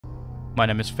My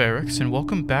name is Ferrix, and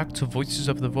welcome back to Voices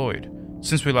of the Void.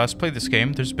 Since we last played this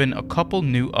game, there's been a couple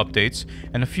new updates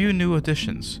and a few new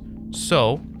additions.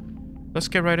 So, let's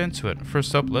get right into it.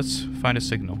 First up, let's find a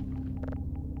signal.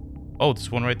 Oh,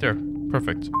 there's one right there.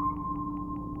 Perfect.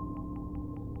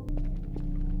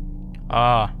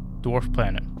 Ah, dwarf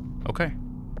planet. Okay.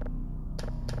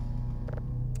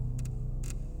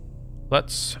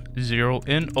 Let's zero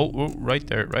in. Oh, right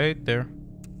there, right there.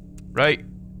 Right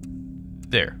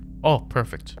there. Oh,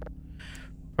 perfect.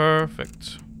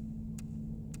 Perfect.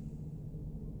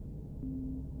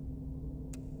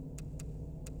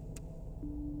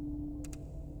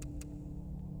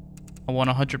 I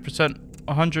want 100%.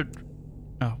 100.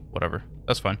 Oh, whatever.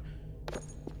 That's fine.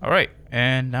 Alright,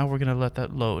 and now we're gonna let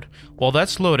that load. While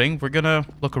that's loading, we're gonna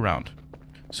look around.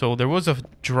 So there was a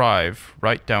drive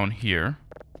right down here.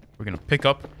 We're gonna pick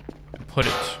up and put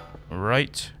it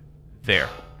right there.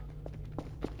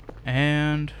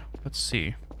 And let's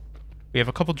see. We have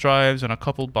a couple drives and a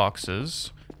couple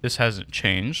boxes. This hasn't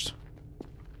changed.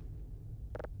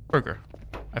 Burger.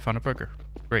 I found a burger.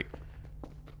 Great.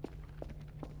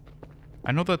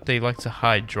 I know that they like to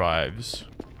hide drives.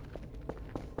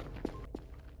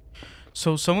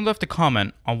 So someone left a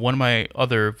comment on one of my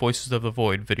other Voices of the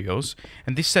Void videos,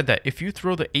 and they said that if you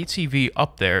throw the ATV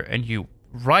up there and you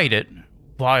ride it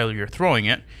while you're throwing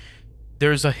it,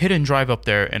 there's a hidden drive up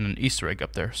there and an Easter egg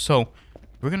up there. So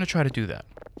we're gonna try to do that.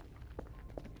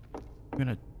 We're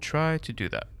gonna try to do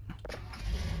that.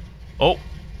 Oh,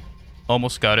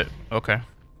 almost got it. Okay.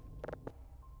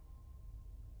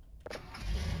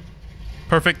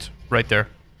 Perfect. Right there.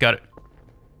 Got it.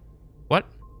 What?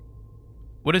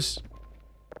 What is...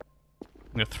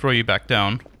 I'm gonna throw you back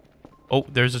down. Oh,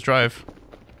 there's the drive.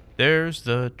 There's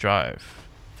the drive.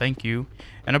 Thank you.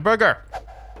 And a burger!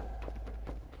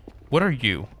 What are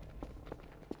you?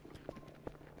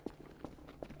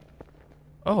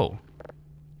 Oh.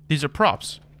 These are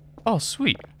props. Oh,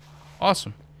 sweet.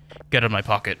 Awesome. Get in my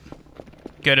pocket.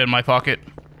 Get in my pocket.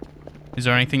 Is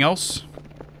there anything else?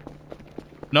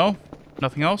 No?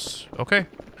 Nothing else? Okay.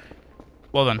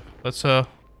 Well then, let's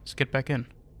get back in.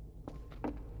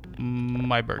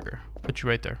 My burger. Put you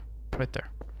right there. Right there.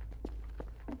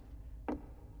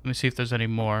 Let me see if there's any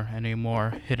more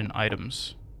hidden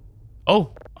items.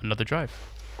 Oh, another drive.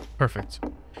 Perfect.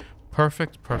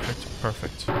 Perfect, perfect,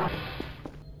 perfect.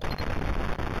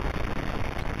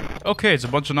 Okay, it's a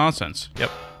bunch of nonsense.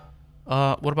 Yep.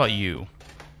 What about you?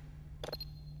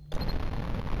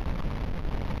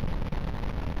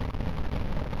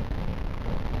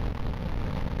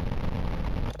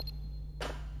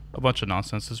 A bunch of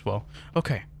nonsense as well.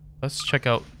 Okay, let's check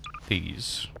out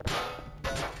these.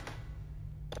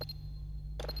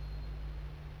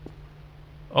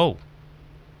 Oh.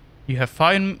 You have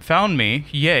found me.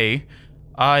 Yay.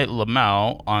 I,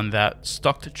 Lamau, on that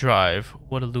stuck drive.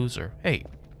 What a loser. Hey.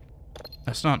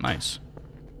 That's not nice.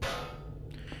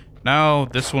 Now,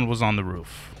 this one was on the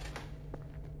roof.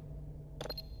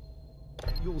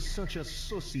 You're such a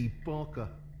sussy barker.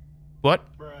 What?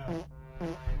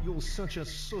 You're such a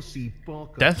sussy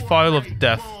barker. Death file of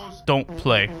death. Don't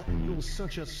play. You're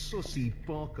such a sussy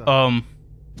barker.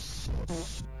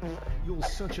 You're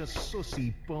such a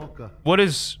sussy barker. What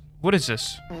is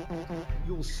this?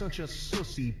 You're such a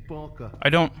sussy barker. I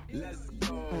don't...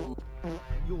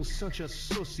 You're such a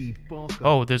sussy barker.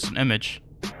 Oh, there's an image.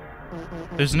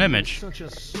 There's an image. Such a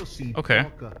sussy okay.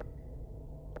 Barker.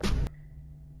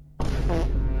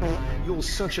 You're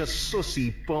such a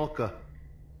sussy barker.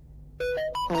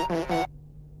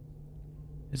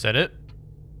 Is that it?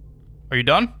 Are you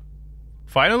done?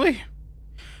 Finally?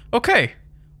 Okay.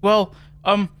 Well,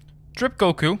 Drip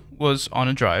Goku was on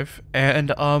a drive,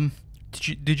 and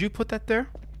did you put that there?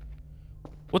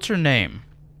 What's her name?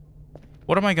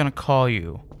 What am I gonna call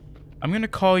you? I'm gonna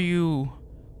call you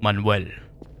Manuel.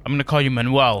 I'm gonna call you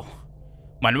Manuel.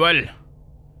 Manuel.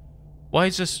 Why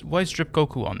is Drip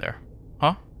Goku on there?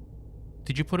 Huh?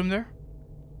 Did you put him there?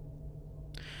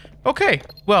 Okay.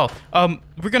 Well,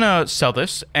 we're gonna sell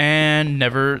this and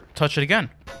never touch it again.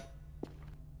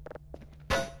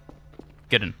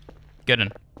 Get in. Get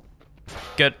in.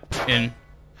 Get in.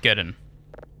 Get in.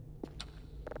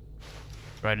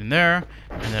 Right in there.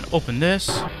 And then open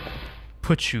this.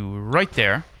 Put you right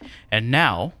there. And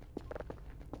now,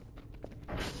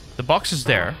 the box is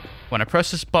there. When I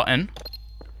press this button,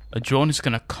 a drone is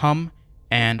going to come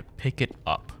and pick it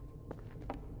up.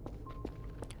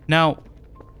 Now,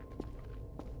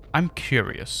 I'm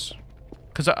curious.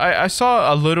 Because I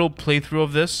saw a little playthrough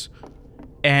of this.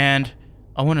 And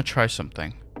I want to try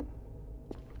something.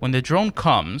 When the drone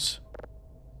comes,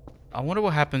 I wonder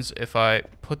what happens if I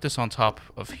put this on top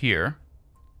of here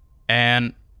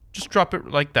and just drop it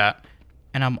like that,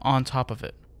 and I'm on top of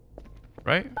it.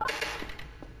 Right?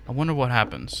 I wonder what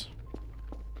happens.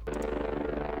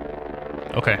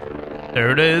 Okay.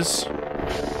 There it is.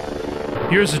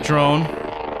 Here's a drone.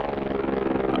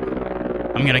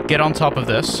 I'm gonna get on top of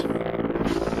this.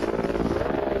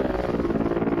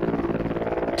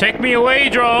 Take me away,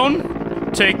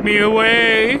 drone! Take me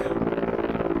away!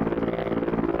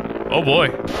 Oh boy.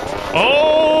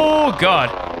 Oh god!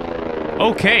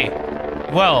 Okay.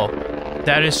 Well,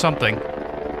 that is something.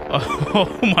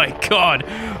 Oh my god!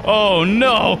 Oh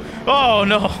no! Oh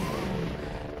no!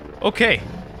 Okay.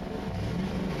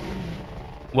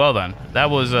 Well then,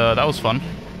 that was fun.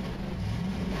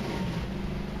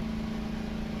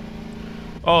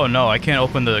 Oh no, I can't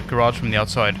open the garage from the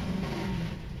outside.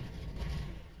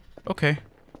 Okay.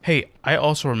 Hey, I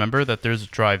also remember that there's a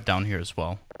drive down here as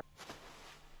well.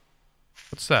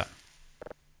 What's that?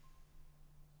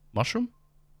 Mushroom?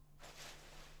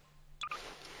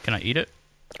 Can I eat it?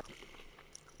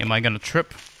 Am I gonna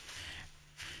trip?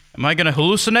 Am I gonna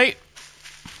hallucinate?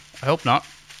 I hope not.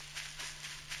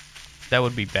 That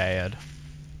would be bad.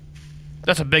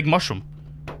 That's a big mushroom.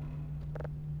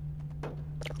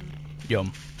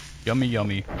 Yum. Yummy,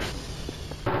 yummy.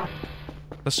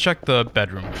 Let's check the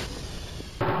bedroom.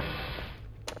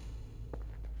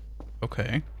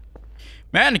 Okay.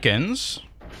 Mannequins.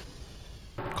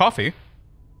 Coffee.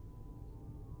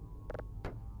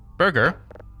 Burger.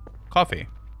 Coffee.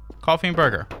 Coffee and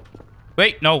burger.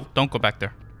 Wait, no, don't go back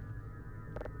there.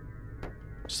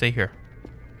 Stay here.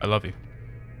 I love you.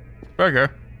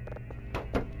 Burger.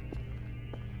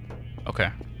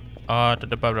 Okay.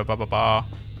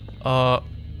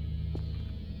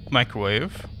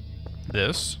 Microwave.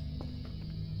 This.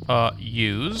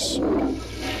 Use.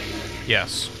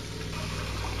 Yes.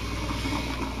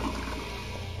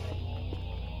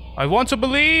 I want to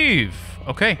believe.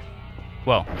 Okay.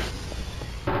 Well.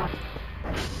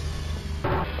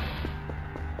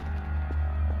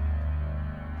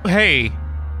 Hey.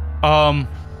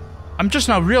 I'm just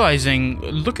now realizing,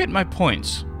 look at my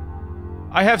points.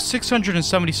 I have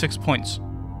 676 points.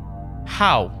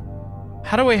 How?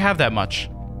 How do I have that much?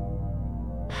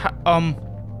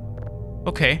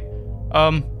 Okay.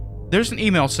 There's an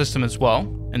email system as well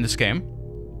in this game.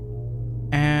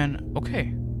 And,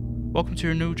 okay. Welcome to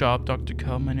your new job, Dr.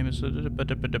 Cal. My name is...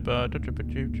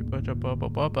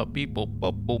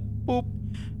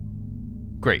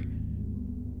 Great.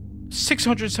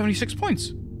 676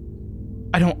 points.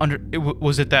 I don't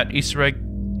was it that Easter egg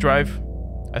drive?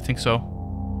 I think so.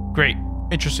 Great.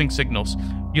 Interesting signals.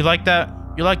 You like that?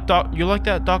 You like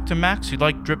that, Dr. Max? You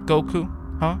like Drip Goku?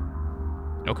 Huh?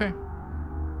 Okay.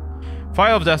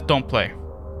 File of Death, don't play.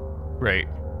 Great.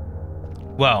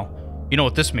 Well, you know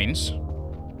what this means.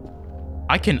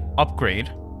 I can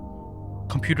upgrade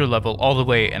computer level all the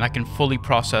way and I can fully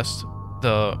process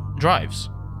the drives.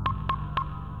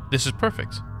 This is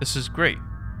perfect. This is great.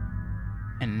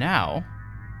 And now...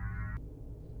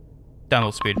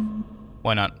 download speed.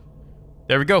 Why not?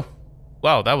 There we go.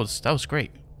 Wow, that was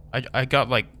great. I got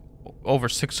like over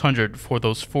 600 for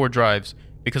those 4 drives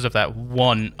because of that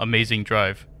one amazing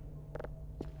drive.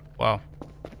 Wow.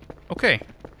 Okay.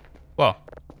 Well.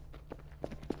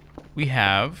 We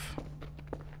have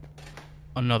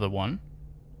another one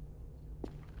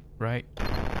right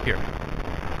here.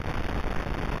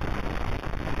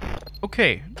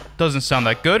 Okay, doesn't sound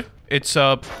that good. It's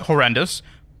horrendous,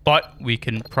 but we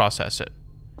can process it.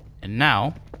 And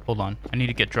now, hold on, I need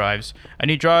to get drives. I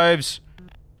need drives.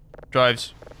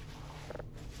 Drives.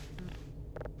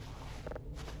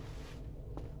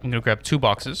 I'm gonna grab 2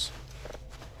 boxes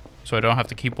so I don't have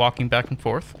to keep walking back and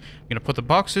forth. I'm gonna put the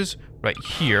boxes right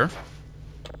here.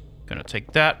 Gonna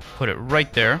take that, put it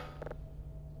right there.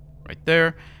 Right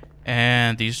there.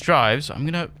 And these drives, I'm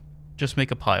gonna just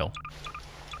make a pile.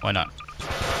 Why not?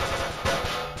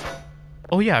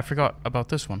 Oh yeah, I forgot about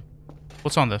this one.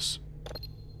 What's on this?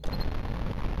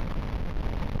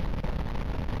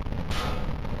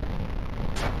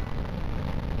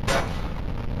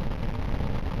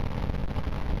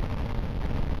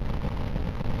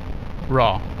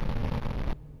 Raw.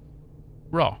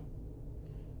 Raw.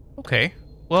 Okay.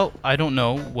 Well, I don't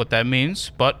know what that means,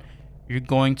 but you're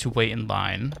going to wait in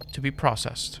line to be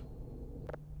processed.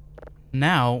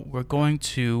 Now, we're going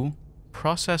to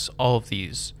process all of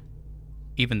these.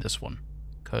 Even this one.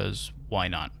 Because why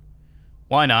not?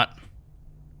 Why not?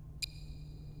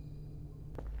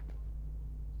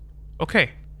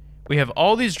 Okay. We have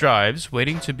all these drives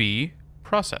waiting to be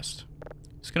processed.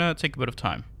 It's going to take a bit of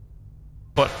time.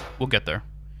 But we'll get there.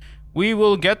 We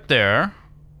will get there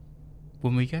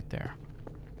when we get there.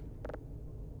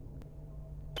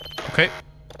 Okay.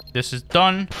 This is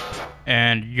done,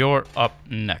 and you're up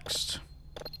next.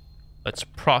 Let's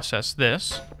process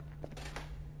this.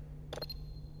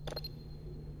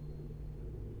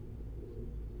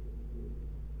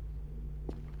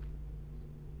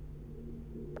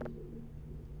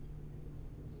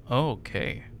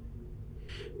 Okay.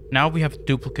 Now we have a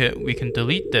duplicate. We can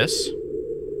delete this.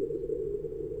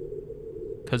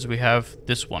 Because we have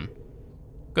this one.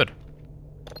 Good.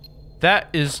 That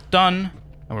is done.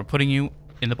 And we're putting you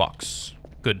in the box.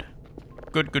 Good.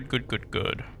 Good, good, good, good,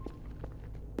 good.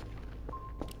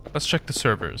 Let's check the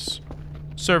servers.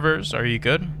 Servers, are you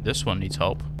good? This one needs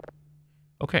help.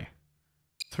 Okay.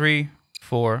 3,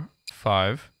 4,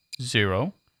 5,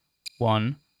 0,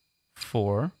 1,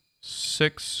 4,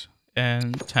 6,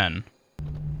 and 10.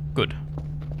 Good.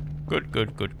 Good,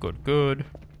 good, good, good, good.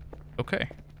 Okay.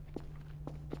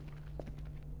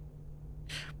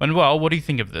 Manuel, what do you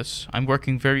think of this? I'm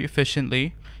working very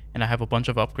efficiently, and I have a bunch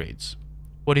of upgrades.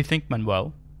 What do you think,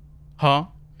 Manuel? Huh?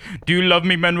 Do you love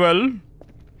me, Manuel?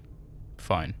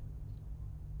 Fine.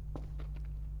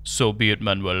 So be it,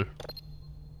 Manuel.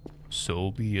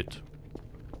 So be it.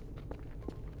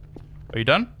 Are you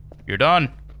done? You're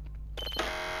done.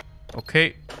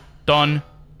 Okay. Done.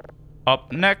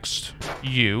 Up next,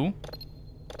 you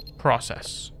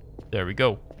process. There we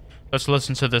go. Let's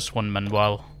listen to this one,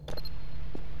 Manuel.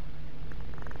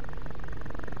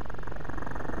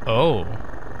 Oh.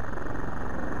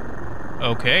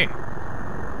 Okay.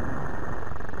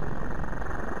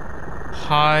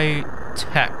 High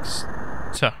text.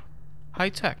 High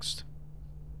text.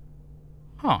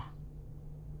 Huh.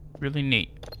 Really neat.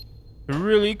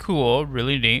 Really cool.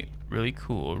 Really neat. Really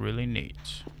cool. Really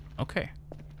neat. Okay.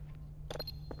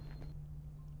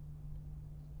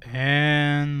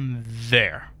 And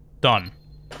there. Done.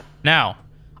 Now,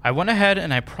 I went ahead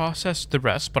and I processed the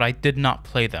rest, but I did not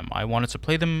play them. I wanted to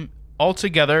play them all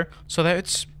together so that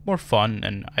it's more fun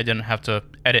and I didn't have to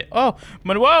edit. Oh,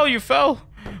 Manuel, you fell.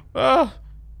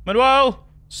 Manuel,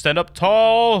 stand up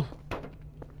tall.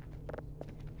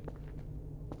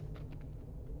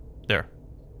 There.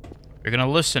 You're gonna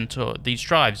listen to these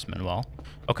drives, Manuel.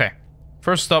 Okay.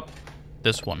 First up,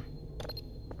 this one.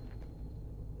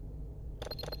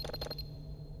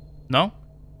 No?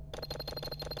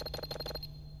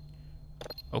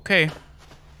 Okay.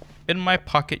 In my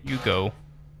pocket you go.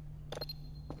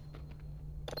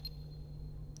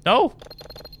 No?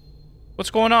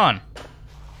 What's going on?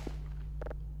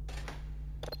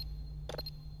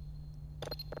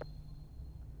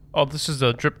 Oh, this is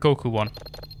the Drip Goku one.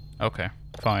 Okay,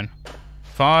 fine.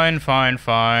 Fine, fine,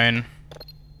 fine.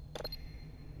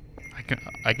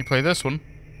 I can play this one.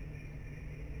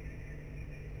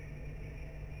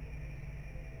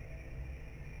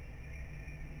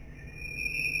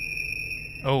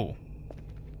 Oh.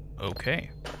 Okay.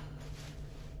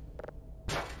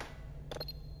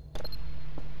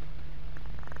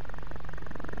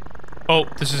 Oh,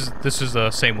 this is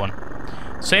the same one.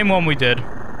 Same one we did.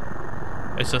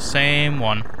 It's the same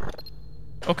one.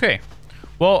 Okay.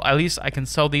 Well, at least I can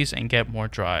sell these and get more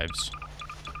drives.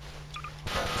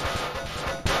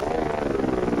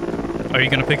 Are you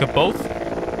gonna pick up both?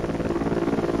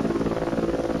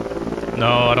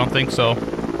 No, I don't think so.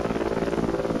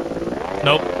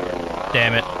 Nope.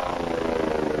 Damn it.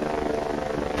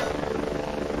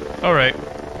 Alright.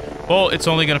 Well, it's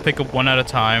only gonna pick up one at a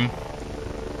time.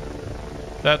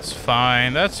 That's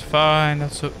fine. That's fine.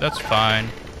 That's fine.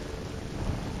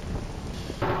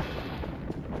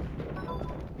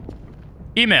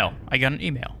 Email. I got an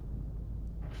email.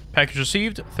 Package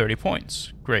received, 30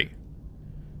 points. Great.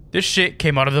 This shit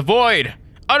came out of the void.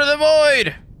 Out of the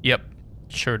void! Yep.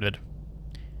 Sure did.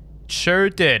 Sure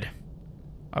did.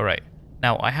 Alright.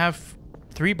 Now, I have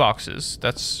 3 boxes.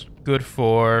 That's good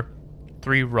for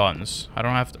 3 runs. I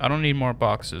don't need more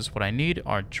boxes. What I need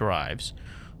are drives.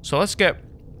 So let's get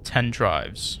 10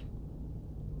 drives.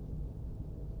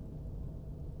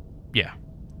 Yeah.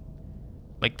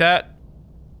 Like that.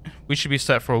 We should be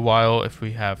set for a while if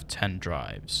we have 10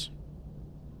 drives.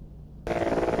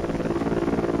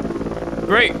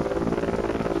 Great.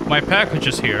 My package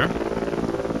is here.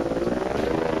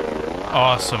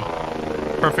 Awesome.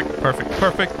 Perfect, perfect,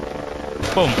 perfect.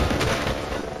 Boom.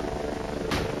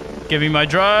 Give me my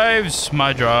drives.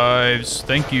 My drives.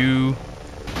 Thank you.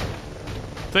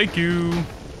 Thank you.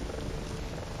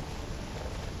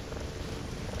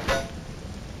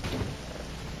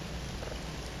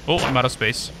 Oh, I'm out of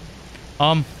space.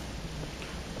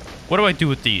 What do I do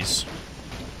with these?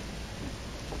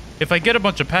 If I get a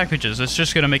bunch of packages, it's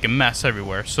just gonna make a mess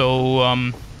everywhere. So,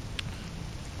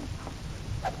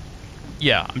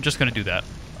 yeah, I'm just gonna do that.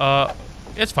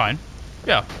 It's fine.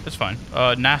 Yeah, it's fine.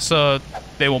 NASA,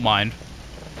 they won't mind.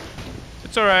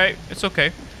 It's alright. It's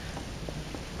okay.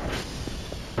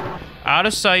 Out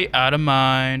of sight, out of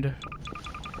mind.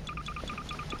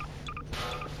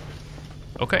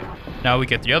 Okay, now we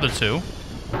get the other two.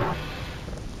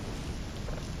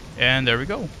 And there we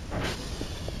go.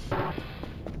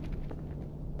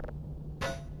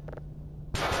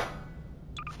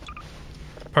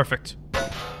 Perfect.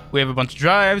 We have a bunch of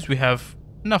drives. We have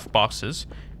enough boxes.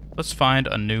 Let's find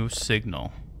a new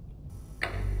signal.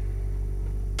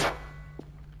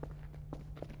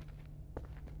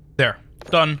 There.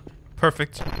 Done.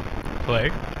 Perfect.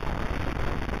 Play.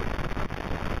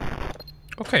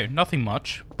 Okay, nothing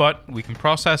much, but we can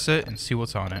process it and see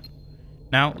what's on it.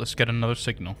 Now, let's get another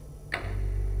signal.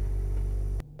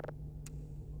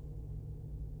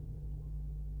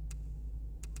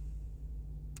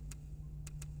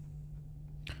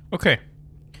 Okay.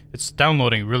 It's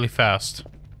downloading really fast.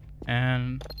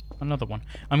 And another one.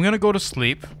 I'm gonna go to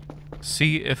sleep.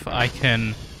 See if I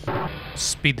can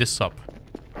speed this up.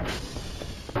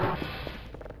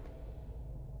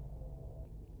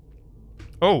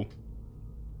 Oh.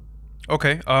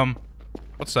 Okay,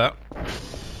 what's that?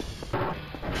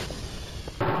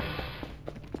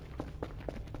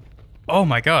 Oh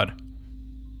my god.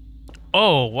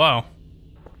 Oh, wow.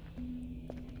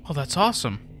 Oh, that's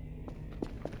awesome.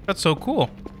 That's so cool.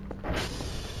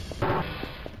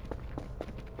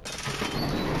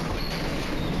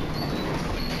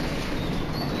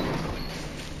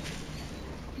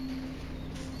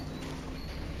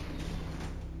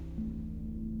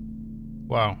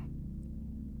 Wow.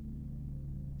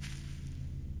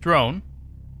 Drone?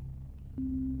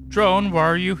 Drone, why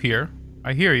are you here?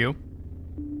 I hear you.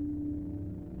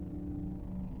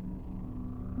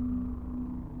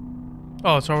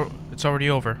 Oh, it's already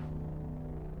over.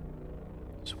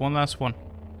 Just one last one.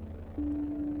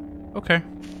 Okay.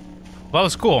 Well, that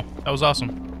was cool. That was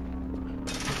awesome.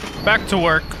 Back to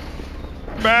work.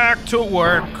 Back to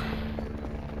work.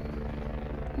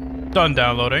 Done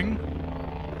downloading.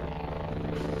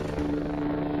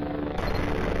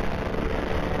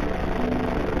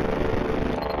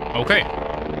 Okay.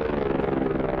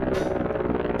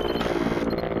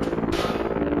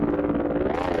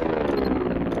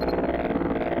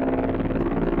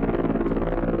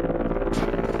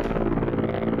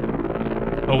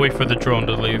 I'll wait for the drone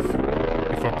to leave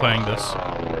before playing this.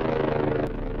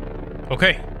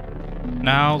 Okay.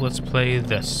 Now let's play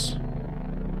this.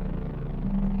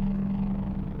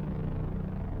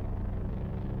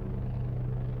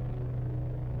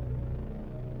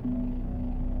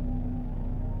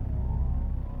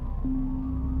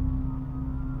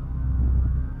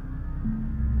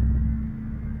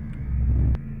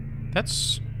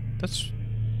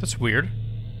 That's weird.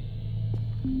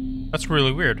 That's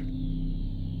really weird.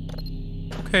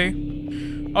 Okay.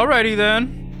 Alrighty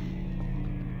then.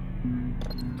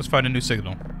 Let's find a new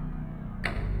signal.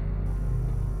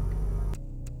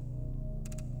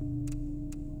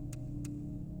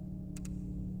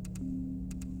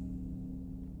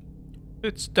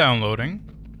 It's downloading.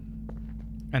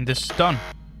 And this is done.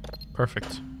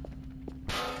 Perfect.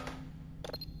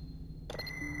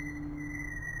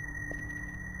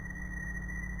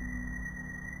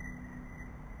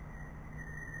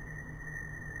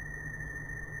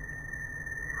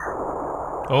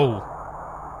 Oh.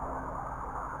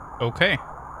 Okay.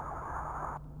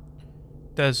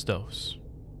 Desdos.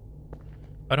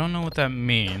 I don't know what that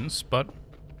means, but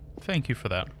thank you for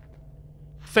that.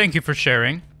 Thank you for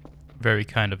sharing. Very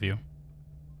kind of you.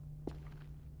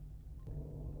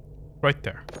 Right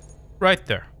there. Right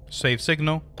there. Save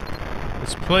signal.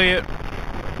 Let's play it.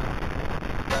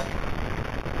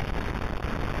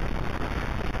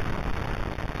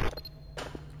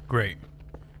 Great.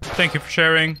 Thank you for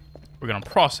sharing. We're gonna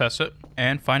process it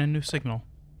and find a new signal.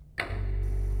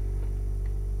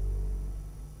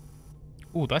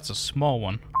 Ooh, that's a small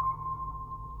one.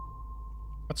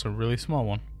 That's a really small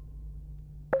one.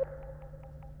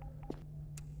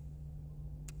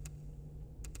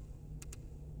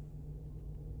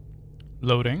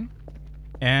 Loading.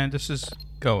 And this is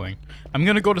going. I'm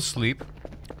gonna go to sleep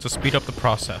to speed up the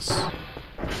process.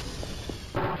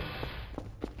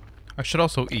 I should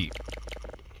also eat.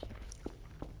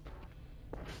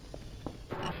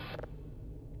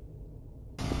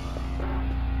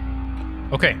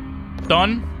 Okay,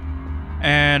 done.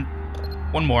 And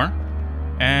one more.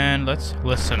 And let's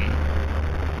listen.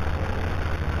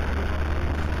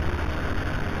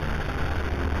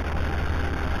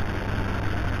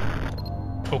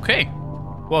 Okay,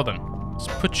 well then, let's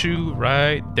put you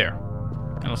right there.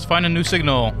 And let's find a new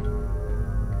signal.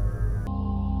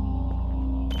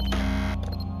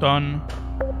 Done.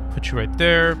 Put you right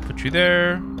there. Put you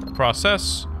there.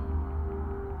 Process.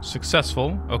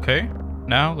 Successful. Okay.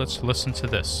 Now let's listen to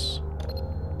this.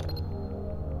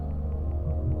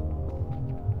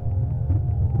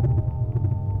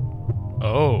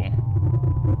 Oh.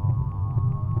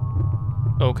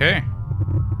 Okay.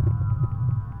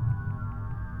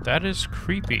 That is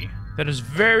creepy. That is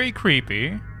very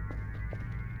creepy.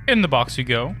 In the box you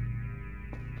go.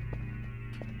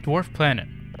 Dwarf planet.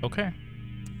 Okay.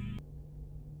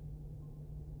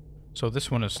 So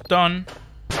this one is done.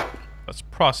 Let's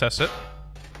process it.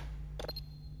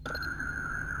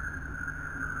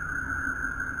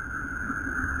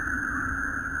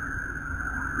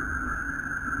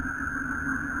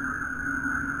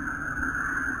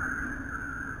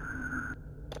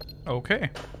 Okay.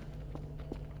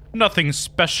 Nothing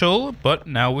special, but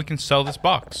now we can sell this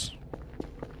box.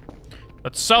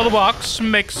 Let's sell the box,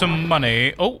 make some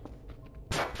money. Oh,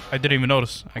 I didn't even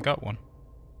notice. I got one.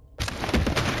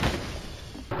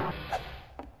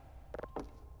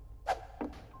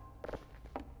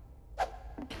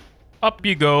 Up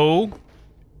you go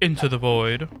into the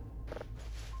void.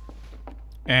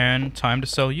 And time to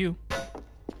sell you.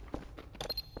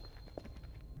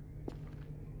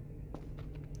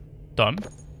 Done.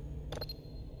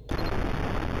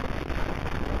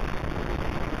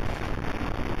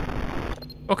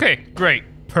 Okay, great.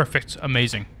 Perfect.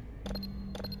 Amazing.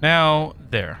 Now,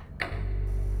 there.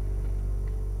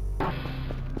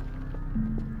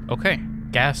 Okay,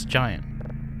 gas giant.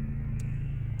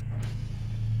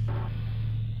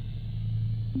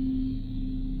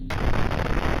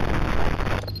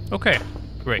 Okay,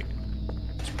 great.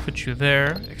 Let's put you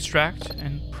there, extract,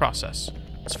 and process.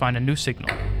 Let's find a new signal.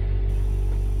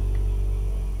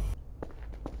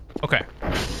 Okay.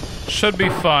 Should be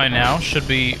fine now. Should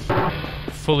be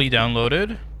fully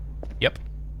downloaded. Yep.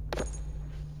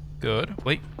 Good.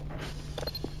 Wait.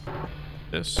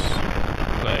 This.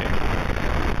 Play.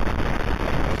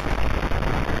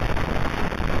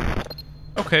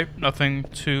 Okay, nothing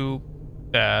too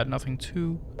bad. Nothing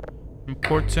too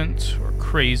important or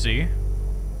crazy.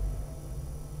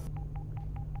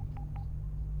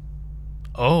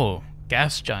 Oh,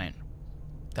 gas giant.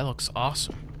 That looks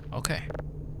awesome. Okay.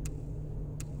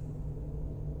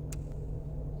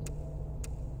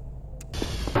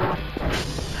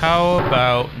 How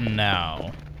about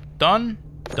now? Done?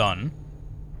 Done.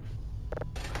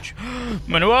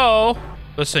 Manuel!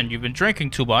 Listen, you've been drinking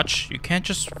too much. You can't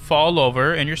just fall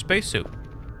over in your spacesuit.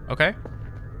 Okay?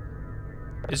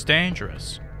 It's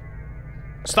dangerous.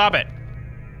 Stop it!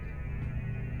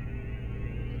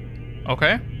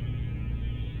 Okay?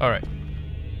 Alright.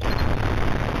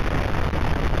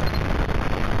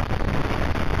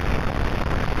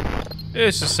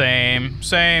 It's the same.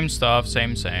 Same stuff.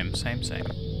 Same.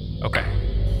 Okay.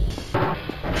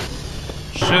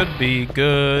 Should be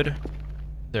good.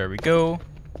 There we go.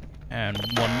 And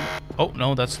one. Oh,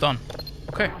 no, that's done.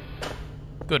 Okay.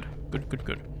 Good.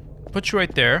 Put you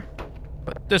right there.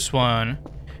 Put this one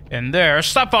in there.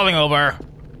 Stop falling over!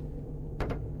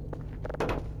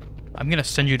 I'm gonna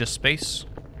send you to space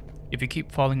if you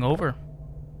keep falling over.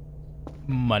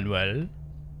 Manuel.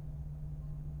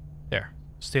 There.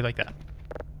 Stay like that.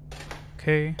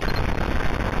 Okay.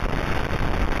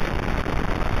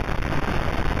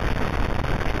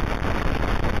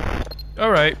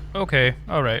 Alright. Okay.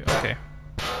 Alright. Okay.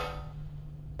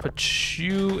 Put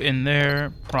you in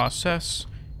there. Process.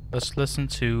 Let's listen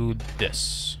to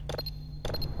this.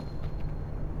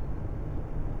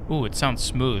 Ooh, it sounds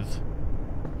smooth.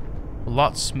 A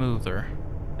lot smoother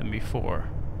than before.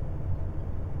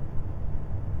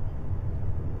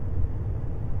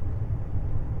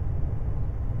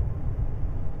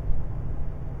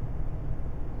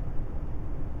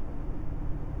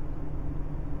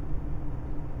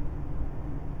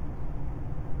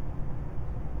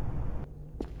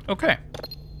 Okay.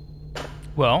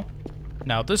 Well,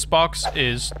 now this box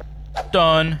is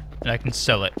done, and I can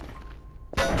sell it.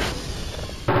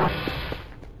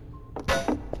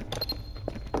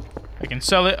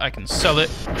 I can sell it.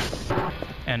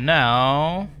 And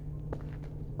now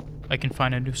I can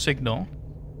find a new signal.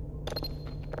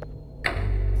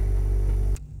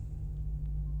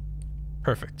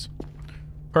 Perfect.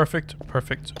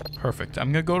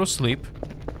 I'm gonna go to sleep.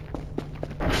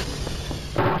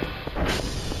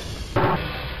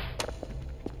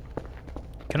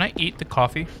 Can I eat the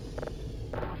coffee?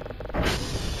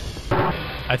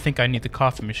 I think I need the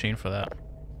coffee machine for that.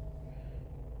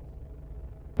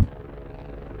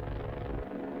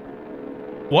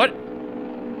 What?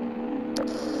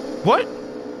 What?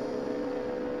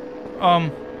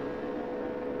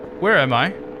 Where am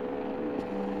I?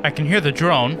 I can hear the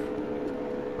drone.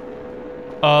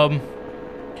 Um,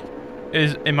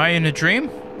 am I in a dream?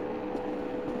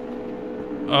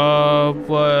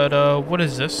 What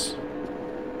is this?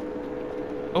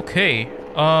 Okay,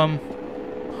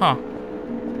 huh.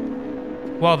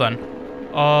 Well then,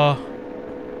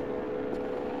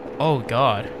 oh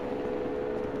god.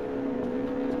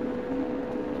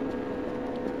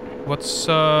 What's,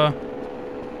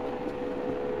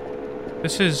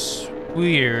 this is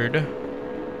weird.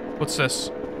 What's this?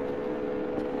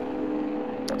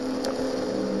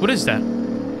 What is that?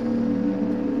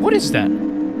 What is that?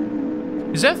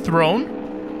 Is that throne?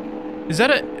 Is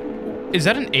that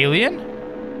an alien?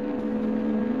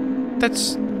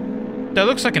 That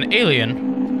looks like an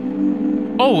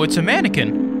alien. Oh, it's a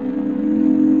mannequin.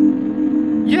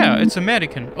 Yeah, it's a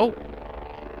mannequin. Oh.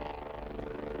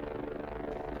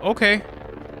 Okay.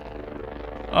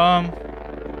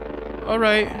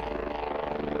 Alright.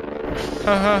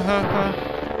 Ha ha ha ha.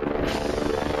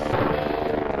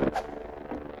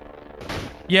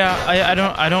 Yeah,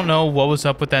 I don't know what was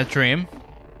up with that dream.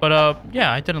 But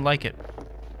yeah, I didn't like it.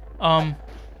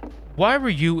 Why were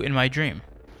you in my dream?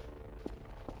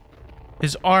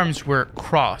 His arms were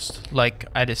crossed, like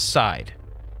at his side.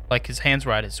 Like his hands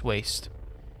were at his waist.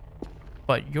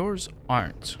 But yours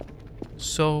aren't.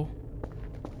 So,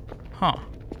 huh.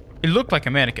 It looked like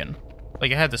a mannequin. Like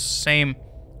it had the same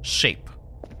shape.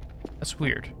 That's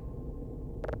weird.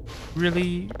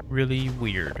 Really, really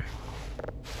weird.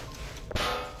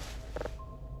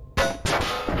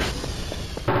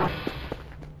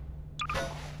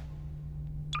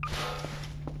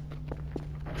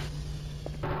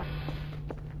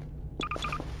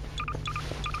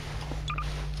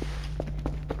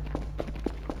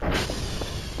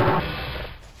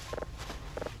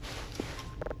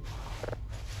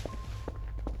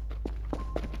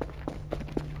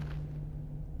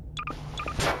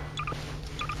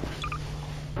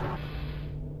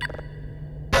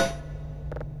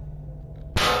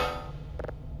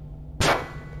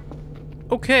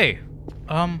 Okay.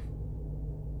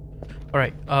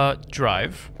 Alright,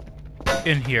 drive.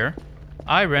 In here.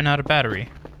 I ran out of battery.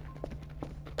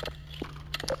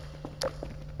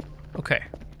 Okay.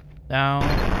 Now,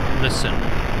 listen.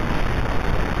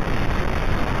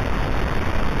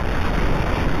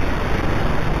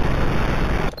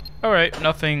 Alright,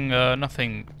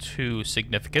 nothing too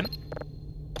significant.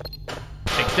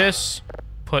 Take this,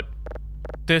 put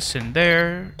this in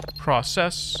there,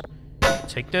 process.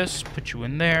 Take this, put you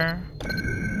in there.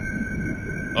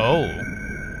 Oh.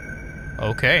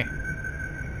 Okay.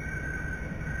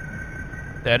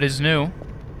 That is new.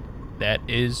 That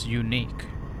is unique.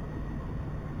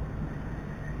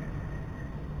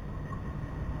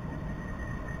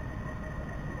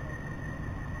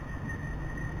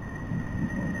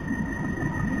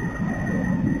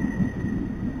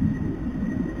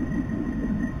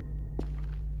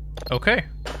 Okay.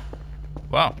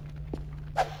 Wow.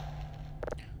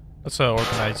 Let's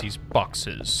organize these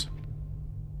boxes.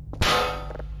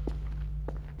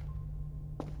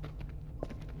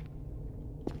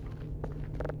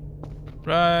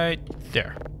 Right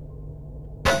there.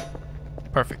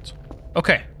 Perfect.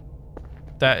 Okay.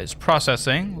 That is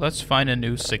processing. Let's find a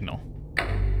new signal.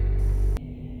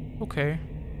 Okay.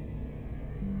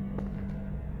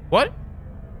 What?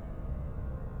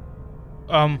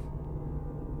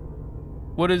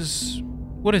 What is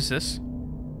this?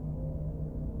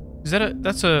 Is that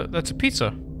that's a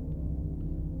pizza.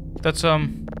 That's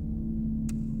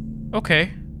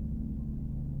okay.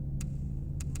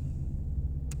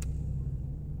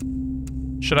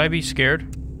 Should I be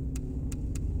scared?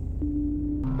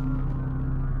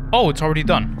 Oh, it's already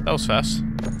done. That was fast.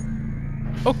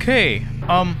 Okay.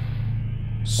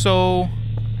 So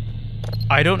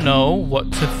I don't know what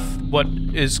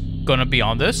is gonna be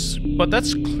on this, but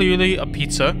that's clearly a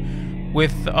pizza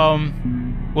with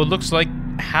what looks like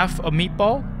half a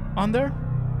meatball on there.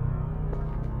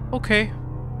 Okay.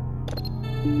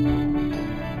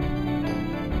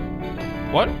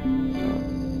 What?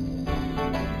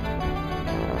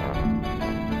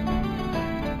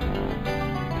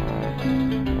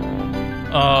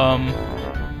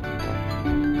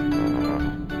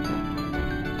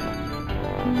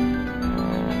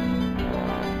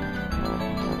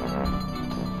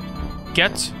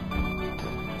 Get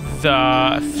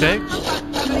the thing.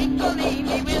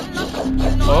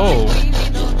 Oh.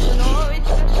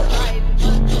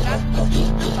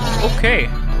 Okay.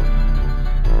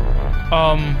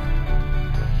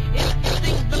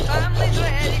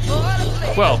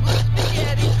 Well.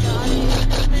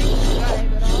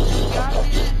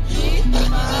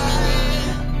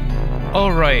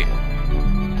 All right.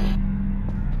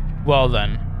 Well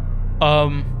then.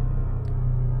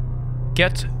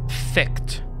 Get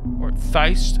thicked. Or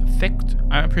thiced? Thicked?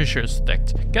 I'm pretty sure it's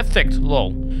thicked. Get thicked,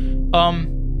 lol.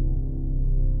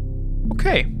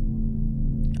 Okay.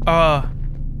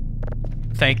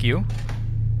 Thank you.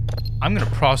 I'm gonna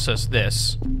process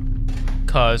this,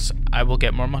 cause I will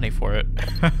get more money for it.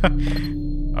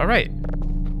 Alright.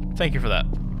 Thank you for that.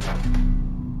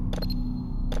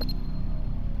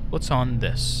 What's on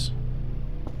this?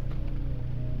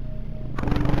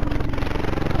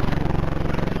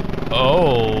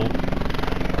 Oh.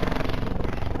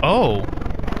 Oh.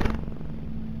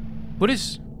 What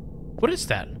is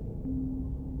that?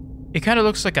 It kind of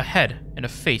looks like a head and a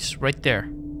face right there.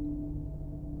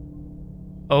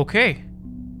 Okay.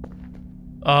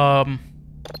 Huh.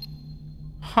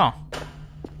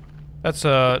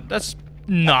 That's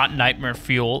not nightmare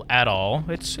fuel at all.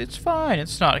 It's fine.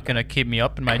 It's not gonna keep me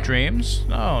up in my dreams.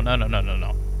 No.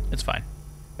 It's fine.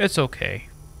 It's okay.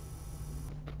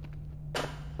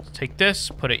 Let's take this,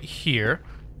 put it here.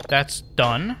 That's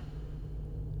done.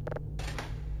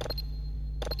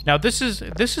 Now this is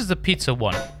the pizza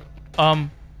one.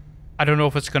 I don't know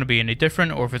if it's gonna be any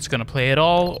different or if it's gonna play at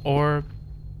all, or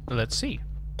let's see.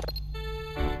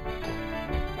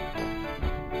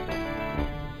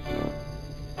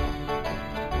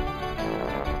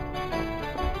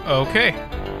 Okay.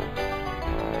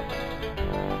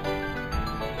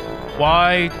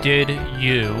 Why did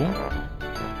you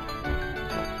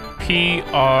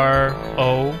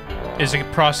P-R-O? Is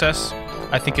it process?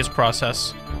 I think it's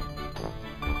process.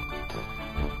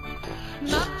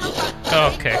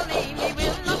 Okay.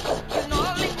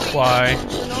 Why?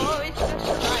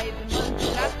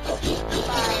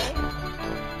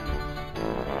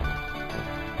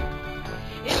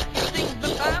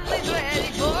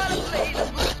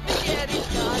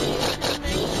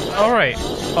 All right.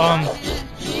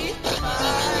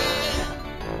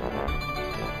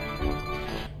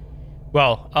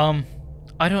 Well,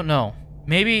 I don't know.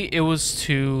 Maybe it was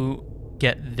to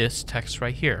get this text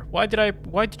right here. Why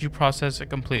did you process it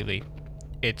completely?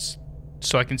 It's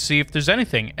so I can see if there's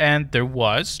anything, and there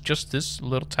was just this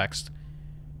little text.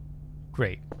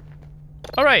 Great.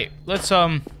 All right, let's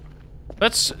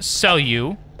sell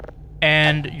you,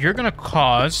 and you're gonna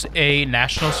cause a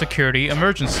national security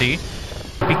emergency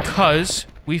because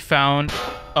we found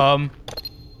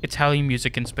Italian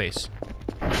music in space.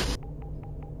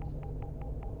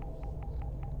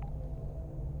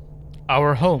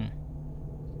 Our home.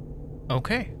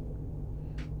 Okay.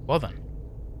 Well then.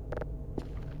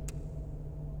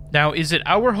 Now, is it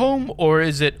our home or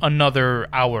is it another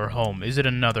our home? Is it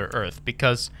another Earth?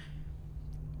 Because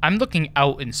I'm looking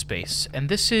out in space, and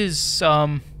this is,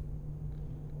 it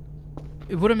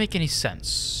wouldn't make any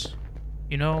sense.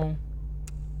 You know?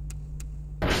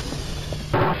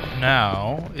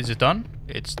 Now, is it done?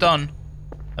 It's done.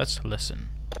 Let's listen.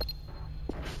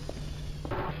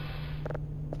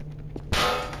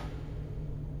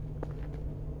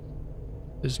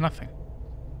 There's nothing.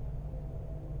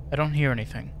 I don't hear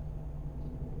anything.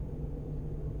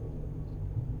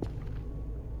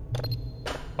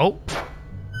 Oh.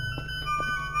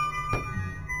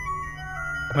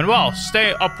 Manuel,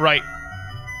 stay upright.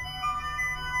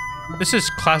 This is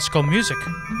classical music.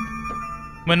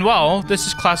 Manuel, this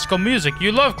is classical music.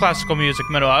 You love classical music,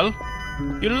 Manuel.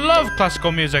 You love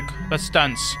classical music. Let's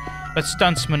dance. Let's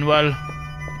dance, Manuel.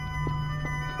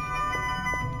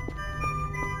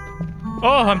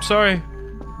 Oh, I'm sorry.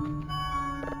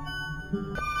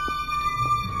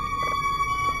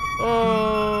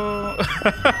 Oh.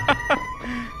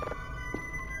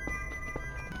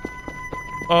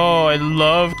 Oh, I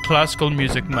love classical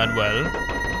music, Manuel.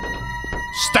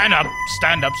 Stand up!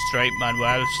 Stand up straight,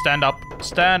 Manuel. Stand up.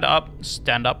 Stand up.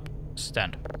 Stand up.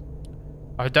 Stand.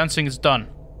 Our dancing is done.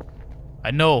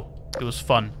 I know it was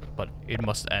fun, but it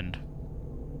must end.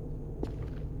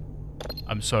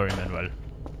 I'm sorry, Manuel.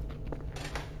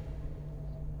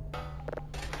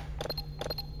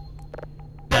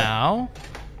 Now,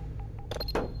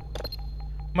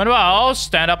 Manuel,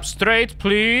 stand up straight,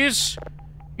 please.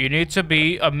 You need to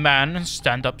be a man.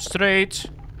 Stand up straight.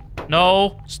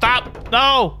 No, stop.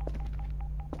 No.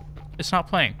 It's not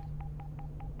playing.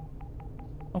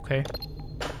 Okay.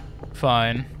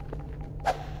 Fine.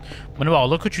 Manuel,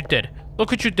 look what you did.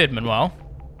 Look what you did, Manuel.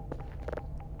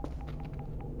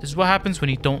 This is what happens when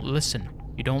you don't listen.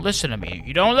 You don't listen to me.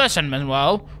 You don't listen,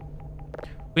 Manuel.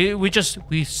 We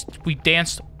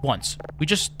danced once. We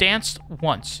just danced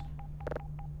once.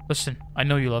 Listen, I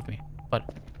know you love me,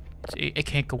 but it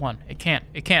can't go on. It can't.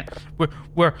 It can't.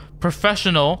 We're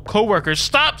professional co-workers.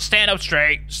 Stop! Stand up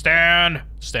straight. Stand.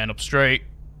 Stand up straight.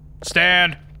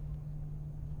 Stand.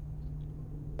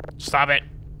 Stop it.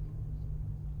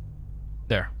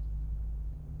 There.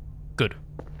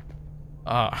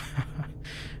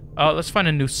 Let's find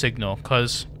a new signal,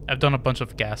 because I've done a bunch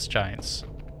of gas giants.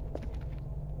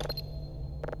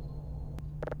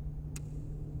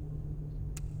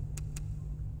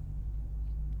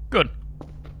 Good.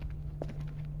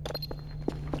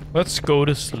 Let's go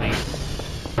to sleep.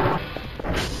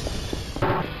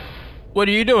 What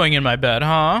are you doing in my bed,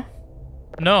 huh?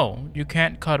 No, you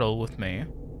can't cuddle with me.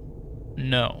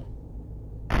 No.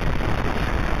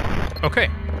 Okay,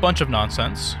 bunch of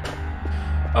nonsense.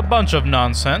 A bunch of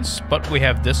nonsense, but we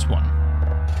have this one.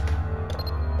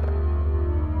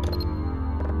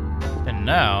 And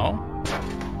now...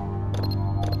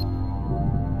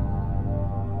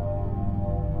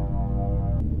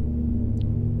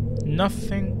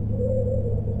 nothing...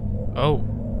 oh.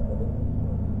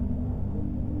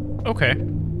 Okay.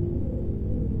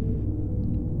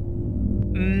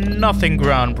 Nothing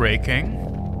groundbreaking.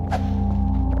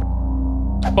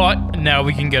 But now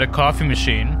we can get a coffee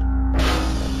machine.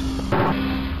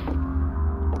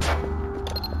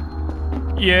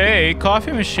 Yay,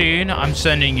 coffee machine. I'm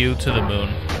sending you to the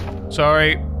moon.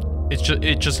 Sorry.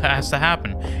 It just has to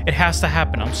happen. It has to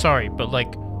happen. I'm sorry, but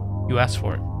like, you asked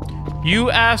for it.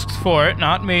 You asked for it,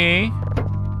 not me.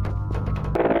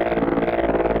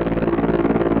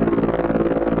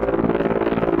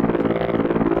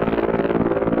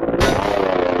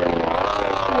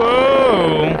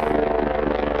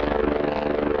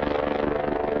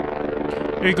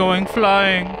 You're going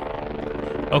flying.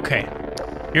 Okay.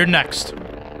 You're next.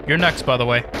 You're next, by the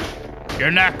way.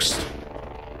 You're next.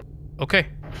 Okay.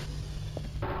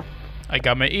 I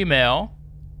got my email.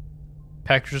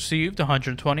 Package received,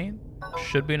 120.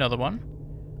 Should be another one.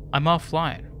 I'm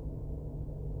offline.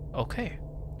 Okay.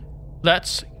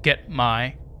 Let's get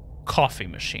my coffee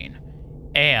machine.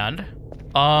 And,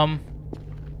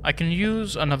 I can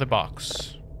use another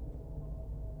box.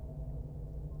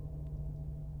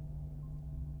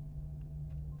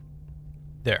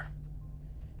 There.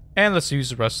 And let's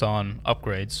use the rest on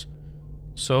upgrades.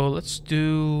 So let's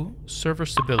do server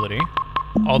stability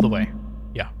all the way.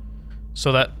 Yeah.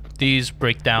 So that these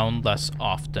break down less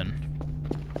often.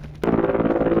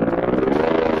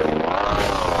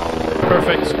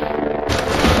 Perfect.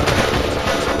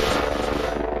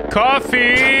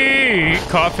 Coffee!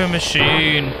 Coffee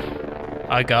machine.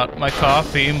 I got my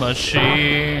coffee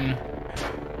machine.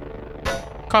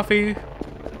 Coffee.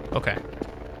 Okay.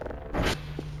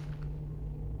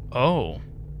 Oh.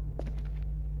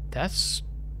 That's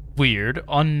weird.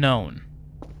 Unknown.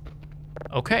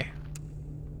 Okay.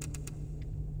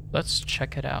 Let's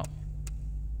check it out.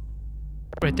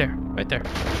 Right there. Right there.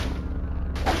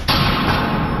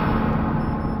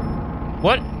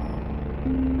 What?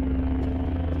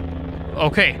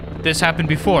 Okay. This happened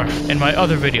before in my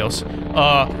other videos.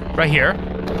 Right here.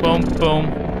 Boom,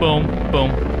 boom, boom,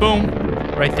 boom, boom.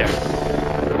 Right there.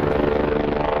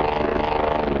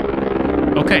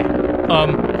 Okay.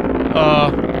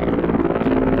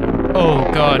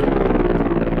 Oh god.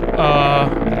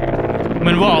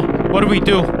 Manuel, what do we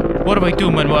do? What do I do,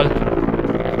 Manuel?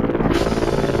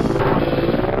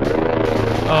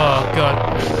 Oh god.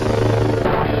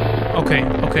 Okay,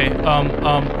 okay.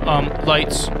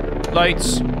 Lights.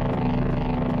 Lights.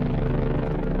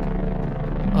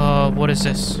 What is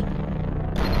this?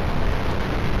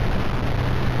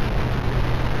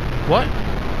 What?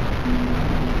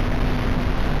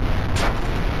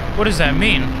 What does that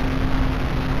mean?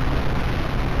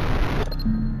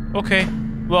 Okay.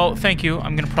 Well, thank you.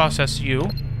 I'm gonna process you.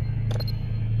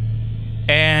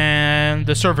 And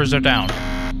the servers are down.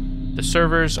 The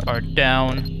servers are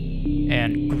down.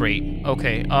 And great.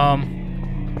 Okay,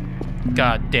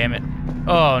 god damn it.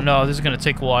 Oh no, this is gonna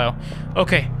take a while.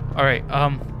 Okay, alright,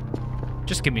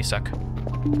 just give me a sec.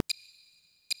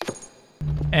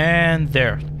 And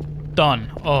there.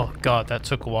 Done. Oh god, that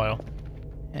took a while.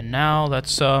 And now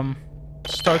let's,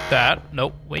 start that.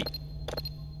 Nope, wait.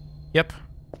 Yep.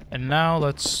 And now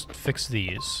let's fix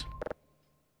these.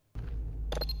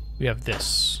 We have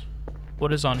this.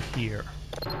 What is on here?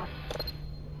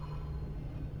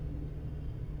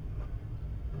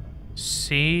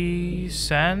 See,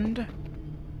 send.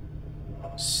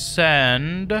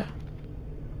 Send.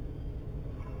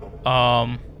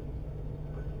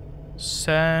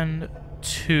 Send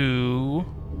to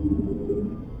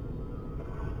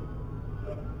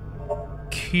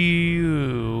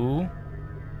Q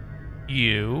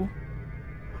U.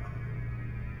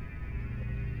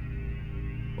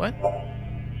 What?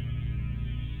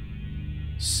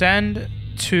 Send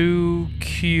to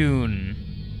Qn.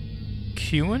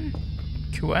 Qn?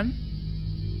 Qn?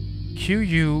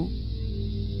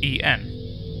 Q-U-E-N.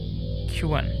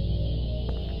 Qn.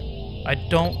 I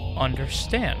don't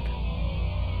understand.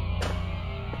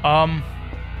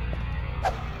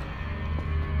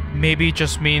 Maybe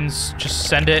just means just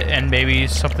send it and maybe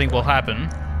something will happen.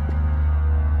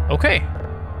 Okay.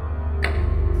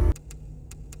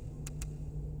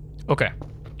 Okay.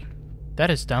 That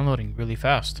is downloading really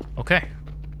fast. Okay.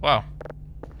 Wow.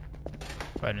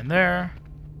 Right in there.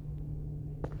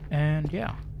 And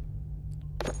yeah.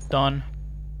 Done.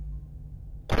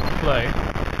 Play.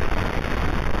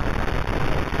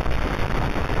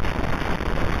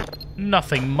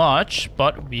 Nothing much,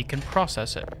 but we can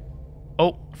process it.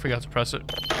 Oh, I forgot to press it.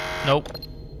 Nope.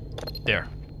 There.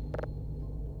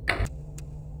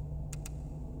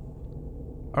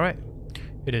 Alright.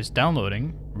 It is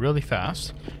downloading really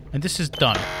fast. And this is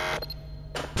done.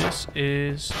 This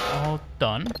is all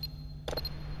done.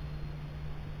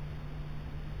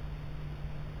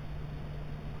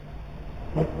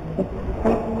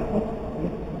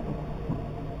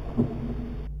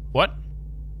 What?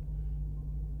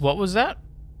 What was that?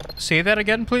 Say that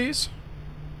again, please.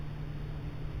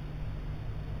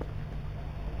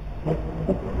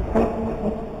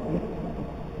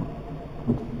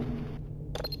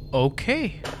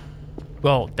 Okay.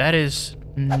 Well, that is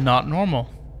not normal.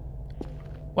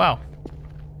 Wow.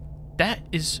 That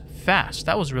is fast.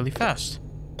 That was really fast.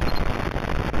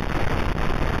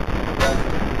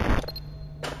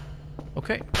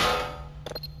 Okay.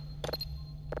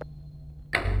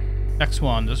 Next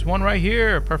one. There's one right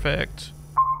here. Perfect.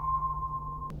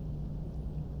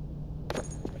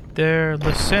 There.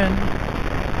 Listen.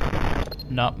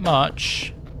 Not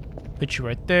much. Put you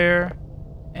right there.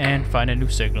 And find a new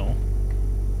signal.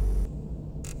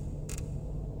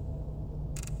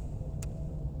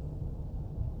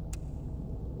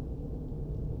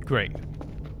 Great.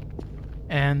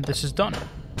 And this is done.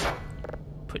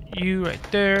 Put you right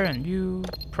there and you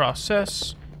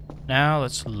process. Now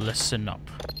let's listen up.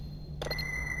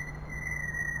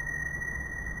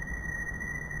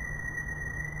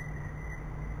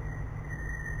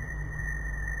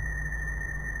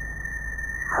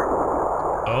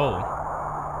 Oh.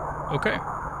 Okay.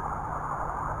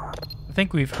 I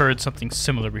think we've heard something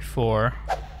similar before.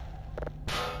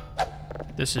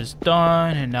 This is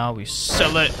done, and now we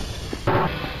sell it.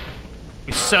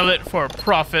 We sell it for a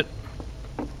profit.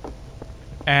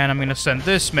 And I'm gonna send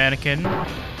this mannequin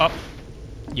up.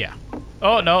 Yeah.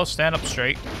 Oh, no, stand up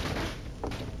straight.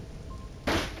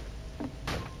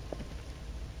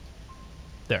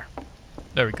 There.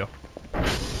 There we go.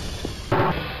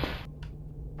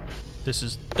 This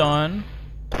is done.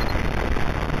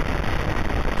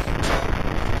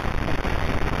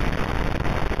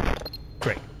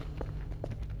 Great.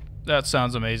 That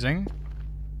sounds amazing.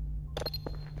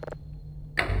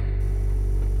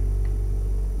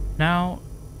 Now,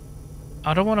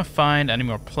 I don't want to find any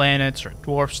more planets or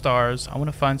dwarf stars. I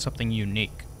want to find something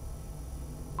unique.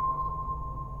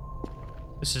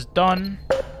 This is done.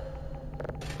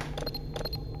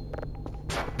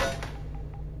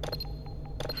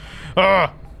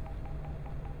 Ah!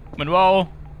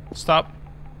 Manuel, stop.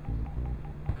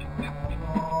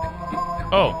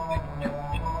 Oh.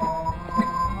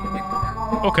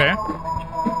 Okay.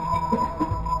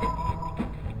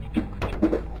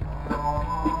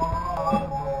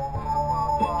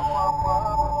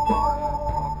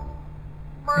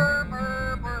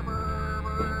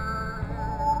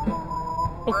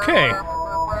 Okay.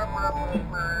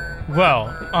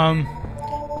 Well,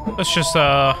 let's just,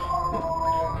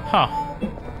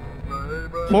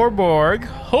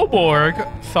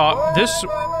 Hoborg thought this...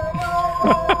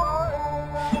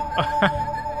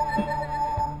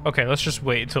 Okay, let's just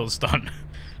wait until it's done.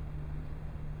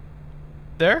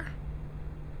 There?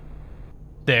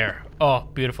 There. Oh,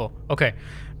 beautiful. Okay.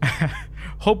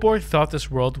 Hoborg thought this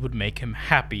world would make him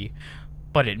happy,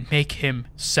 but it make him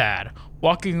sad.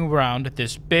 Walking around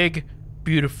this big,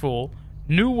 beautiful,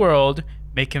 new world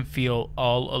make him feel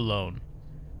all alone.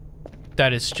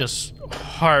 That is just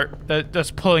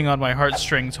that's pulling on my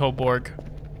heartstrings, Hoborg.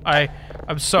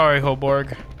 I'm sorry,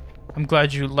 Hoborg. I'm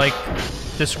glad you like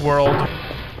this world.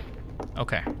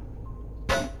 Okay.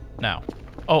 Now.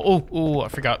 Oh, I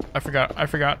forgot.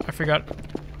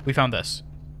 We found this.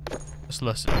 Let's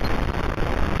listen.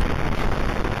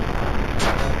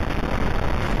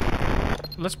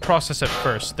 Let's process it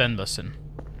first, then listen.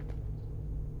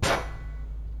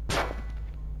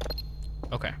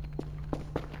 Okay.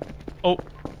 Oh.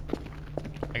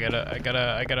 I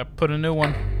gotta put a new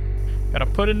one.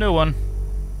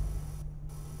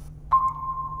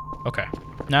 Okay.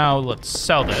 Now let's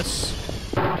sell this.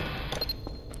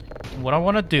 What I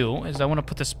want to do is I want to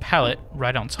put this pallet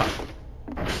right on top.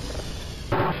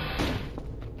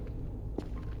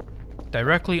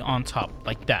 Directly on top,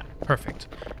 like that. Perfect.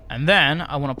 And then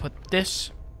I want to put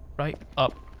this right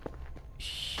up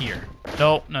here.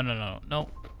 No, no, no, no, no.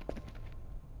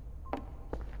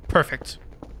 Perfect.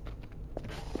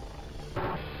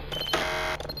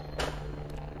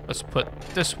 Let's put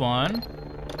this one.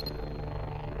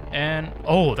 And,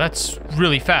 oh, that's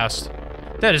really fast.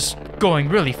 That is going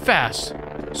really fast.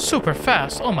 Super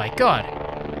fast. Oh my god.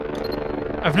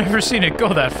 I've never seen it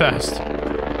go that fast.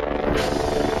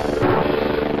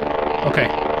 Okay,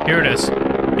 here it is.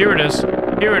 Here it is.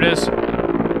 Here it is.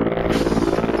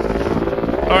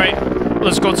 Alright,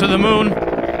 let's go to the moon.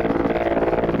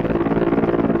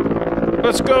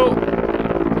 Let's go.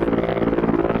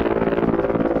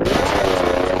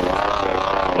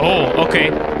 Oh, okay.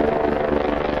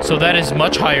 So that is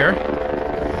much higher.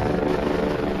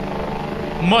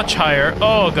 Much higher.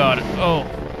 Oh, God. Oh.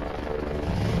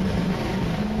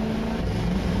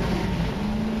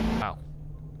 Wow.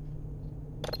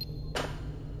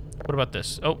 What about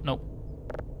this? Oh, no.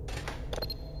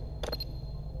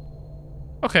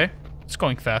 Okay. It's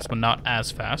going fast, but not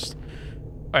as fast.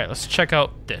 Alright, let's check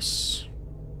out this.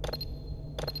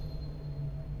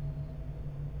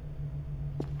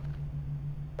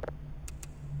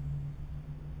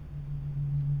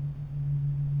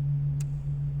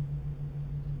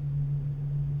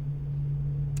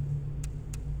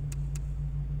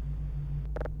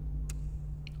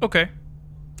 Okay.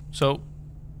 So,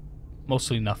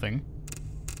 mostly nothing.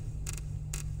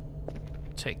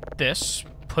 Take this,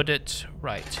 put it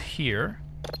right here,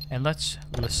 and let's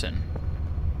listen.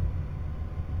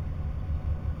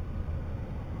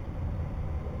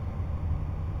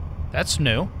 That's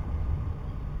new.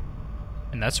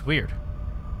 And that's weird.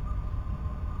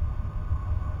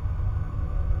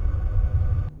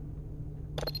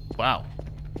 Wow.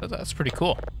 That's pretty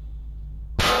cool.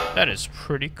 That is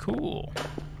pretty cool.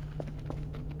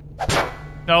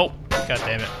 Nope. God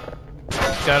damn it.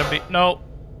 It's gotta be... No.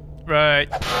 Right.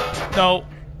 No.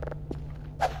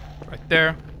 Right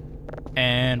there.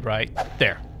 And right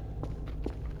there.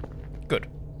 Good.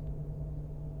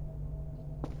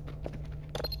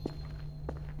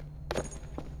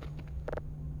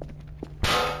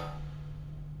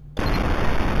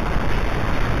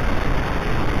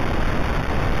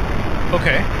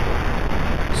 Okay.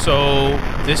 So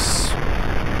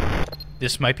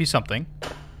this might be something.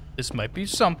 This might be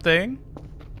something.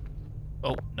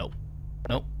 Oh, no.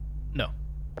 No. No.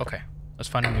 Okay. Let's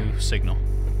find a new signal.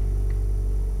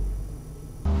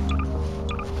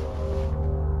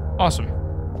 Awesome.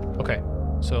 Okay.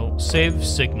 So save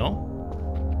signal.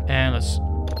 And let's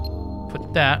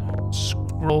put that.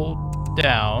 Scroll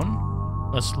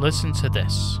down. Let's listen to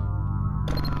this.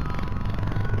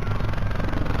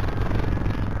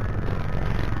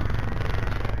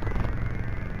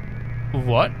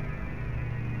 What?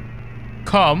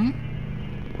 Come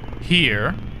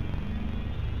here.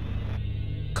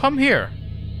 Come here.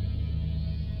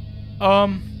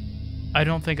 I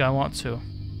don't think I want to.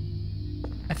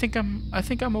 I think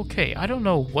I'm okay. I don't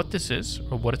know what this is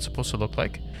or what it's supposed to look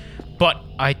like, but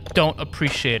I don't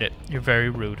appreciate it. You're very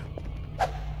rude.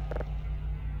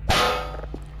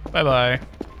 Bye-bye.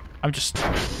 I'm just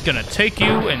gonna take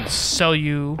you and sell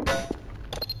you.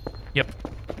 Yep.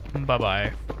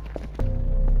 Bye-bye.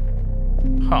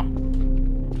 Huh.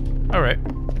 Alright.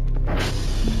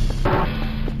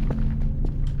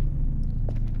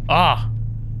 Ah!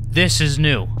 This is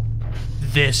new.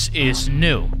 This is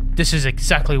new. This is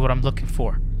exactly what I'm looking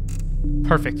for.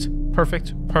 Perfect.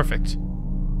 Perfect. Perfect.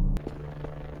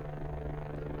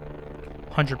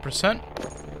 100%.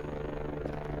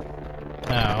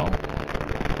 Now.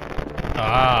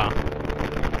 Ah.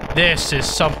 This is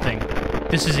something.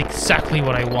 This is exactly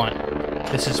what I want.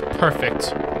 This is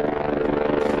perfect.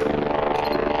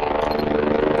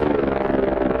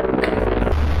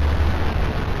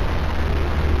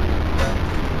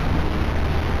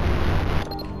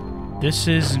 This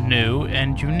is new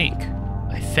and unique,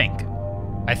 I think.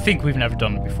 I think we've never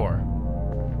done it before.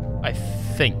 I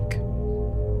think.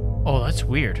 Oh, that's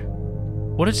weird.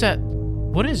 What is that?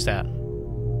 What is that?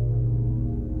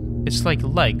 It's like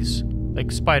legs.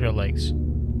 Like spider legs.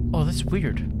 Oh, that's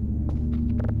weird.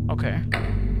 Okay.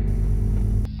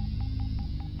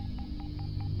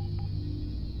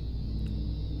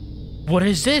 What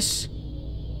is this?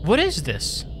 What is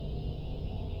this?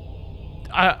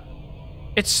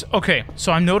 It's okay.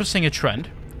 So I'm noticing a trend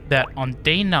that on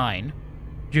day 9,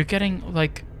 you're getting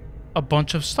like a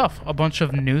bunch of stuff, a bunch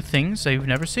of new things that you've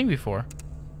never seen before.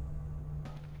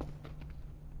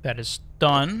 That is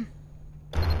done.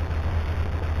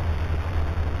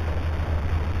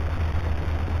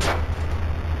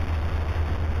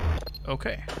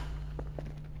 Okay.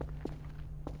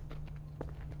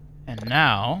 And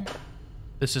now,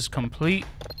 this is complete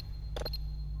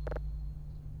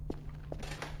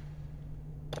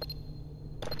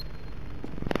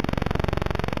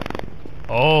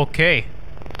Okay.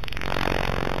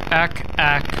 Ack.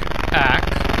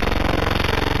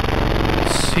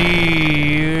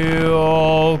 See.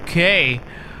 Okay.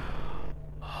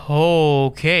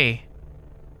 Okay.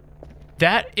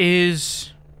 That's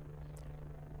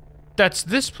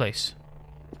this place.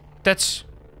 That's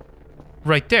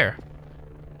right there.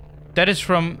 That is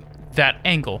from that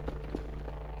angle.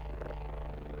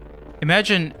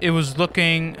 Imagine it was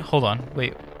looking... Hold on,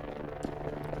 wait.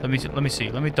 Let me see.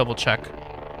 Let me double check.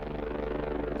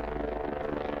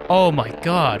 Oh my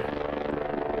god.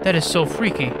 That is so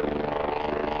freaky.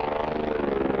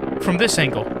 From this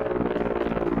angle.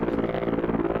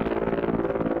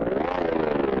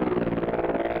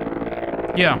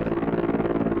 Yeah.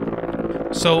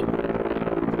 So,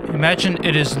 imagine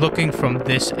it is looking from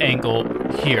this angle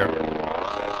here.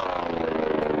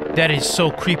 That is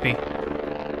so creepy.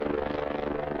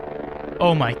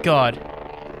 Oh my god.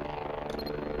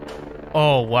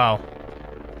 Oh, wow.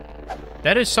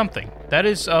 That is something. That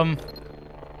is,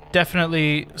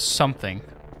 definitely something.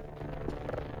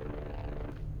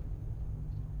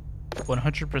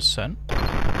 100%.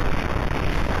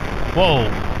 Whoa.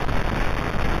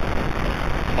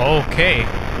 Okay.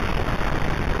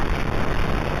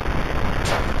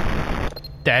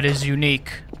 That is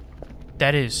unique.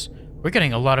 That is... We're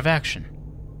getting a lot of action.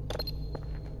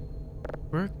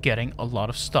 We're getting a lot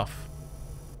of stuff.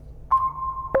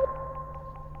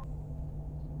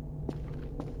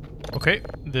 Okay,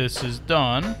 this is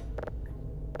done.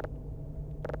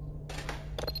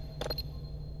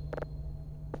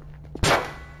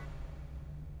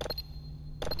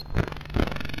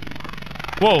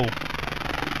 Whoa.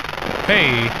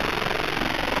 Hey.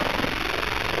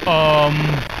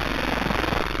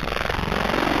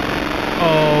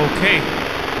 Okay.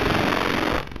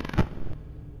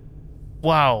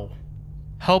 Wow.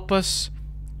 Help us.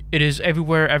 It is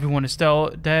everywhere. Everyone is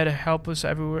dead. Help us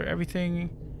everywhere. Everything.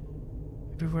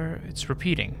 Everywhere. It's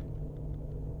repeating.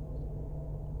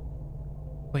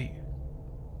 Wait.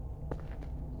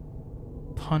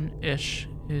 Punish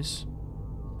is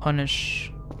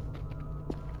punish.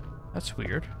 That's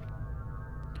weird.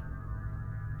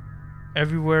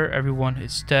 Everywhere, everyone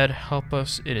is dead. Help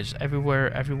us. It is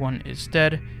everywhere. Everyone is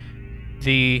dead.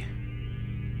 The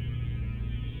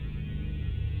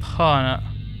pun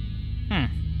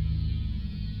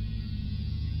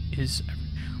is...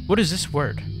 What is this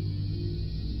word?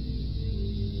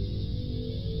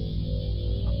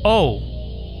 Oh,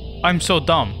 I'm so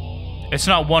dumb. It's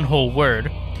not one whole word.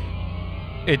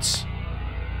 It's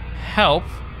help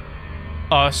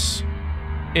us.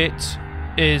 It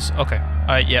is... Okay.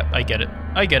 Yeah, I get it.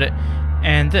 I get it.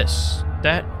 And this.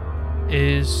 That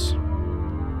is...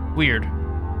 weird.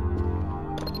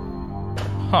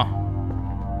 Huh.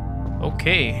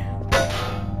 Okay.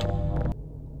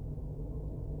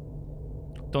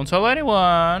 Don't tell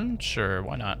anyone. Sure,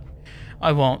 why not?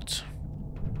 I won't.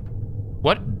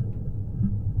 What?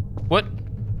 What?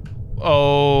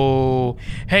 Oh.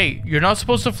 Hey, you're not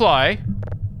supposed to fly.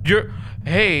 You're...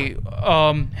 Hey,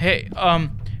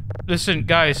 listen,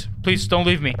 guys, please don't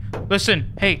leave me.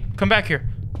 Listen, hey, come back here.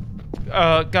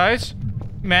 Guys?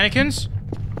 Mannequins?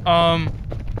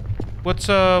 What's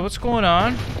going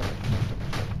on?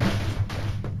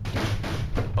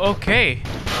 Okay.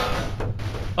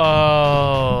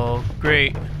 Oh,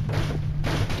 great.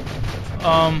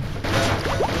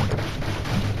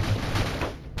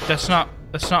 That's not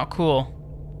cool.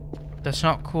 That's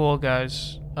not cool,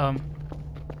 guys.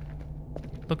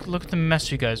 Look at the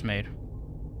mess you guys made.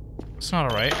 It's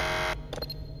not alright.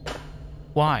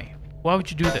 Why? Why would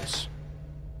you do this?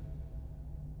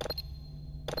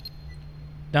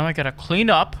 Now I gotta clean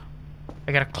up.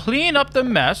 I gotta clean up the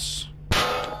mess.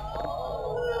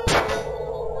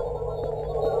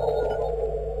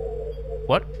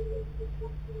 What?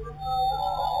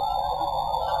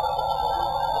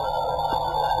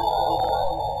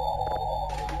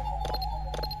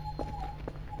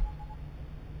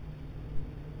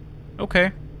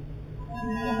 Okay.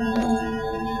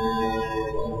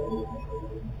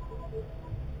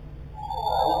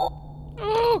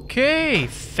 Okay,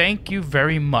 thank you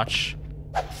very much.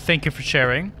 Thank you for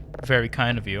sharing. Very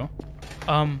kind of you.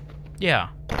 Yeah.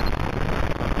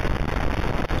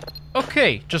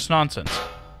 Okay, just nonsense.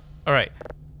 Alright,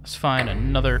 let's find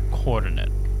another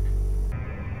coordinate.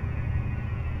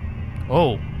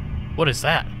 Oh, what is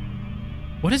that?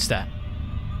 What is that?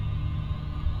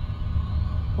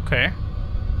 Okay.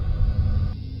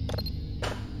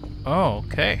 Oh,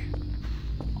 okay.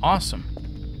 Awesome.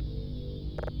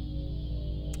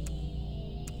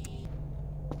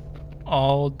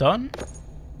 All done?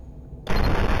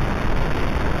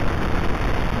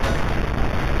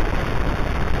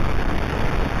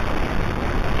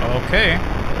 Okay.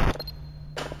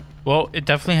 Well, it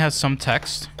definitely has some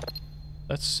text.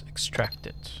 Let's extract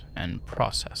it and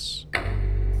process.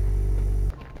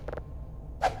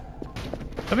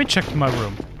 Let me check my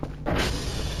room.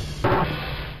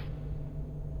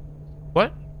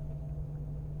 What?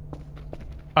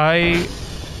 I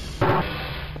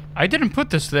didn't put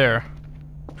this there.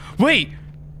 Wait!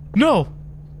 No!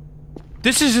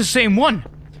 This is the same one!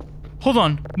 Hold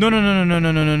on. No, no, no, no,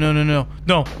 no, no, no, no, no, no,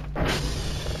 no.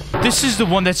 This is the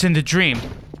one that's in the dream.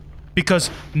 Because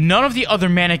none of the other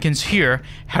mannequins here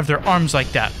have their arms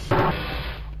like that.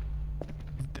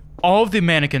 All of the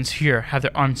mannequins here have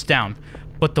their arms down.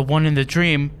 But the one in the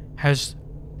dream has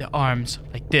the arms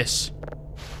like this.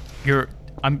 You're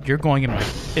going in my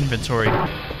inventory.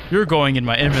 You're going in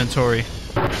my inventory.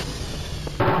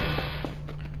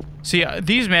 See,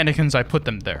 these mannequins, I put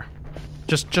them there.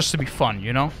 Just to be fun,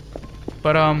 you know?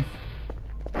 But,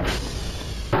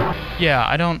 yeah,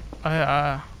 I don't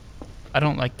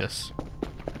like this.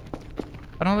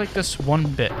 I don't like this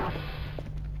one bit.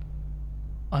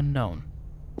 Unknown.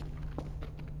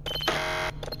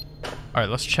 Alright,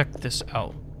 let's check this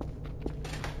out.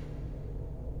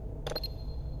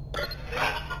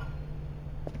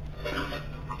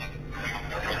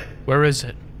 Where is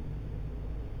it?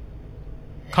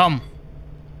 Come.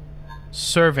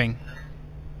 Serving.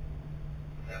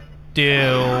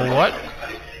 Do what?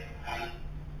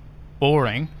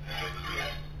 Boring.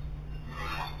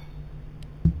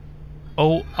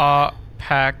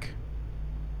 Pack.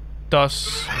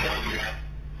 Dus.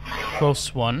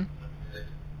 Close one.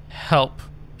 Help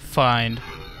find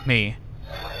me.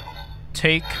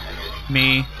 Take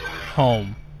me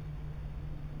home.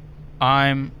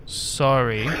 I'm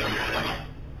sorry.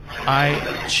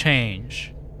 I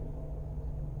change.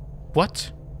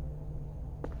 What?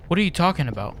 What are you talking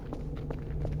about?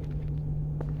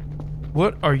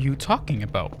 What are you talking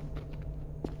about?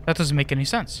 That doesn't make any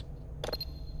sense.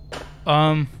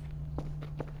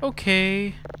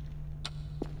 Okay.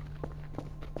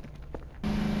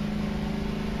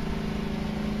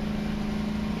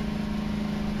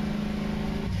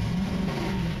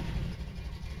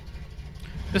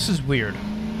 This is weird.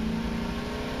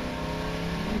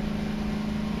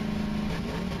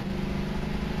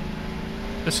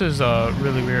 This is,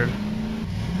 really weird.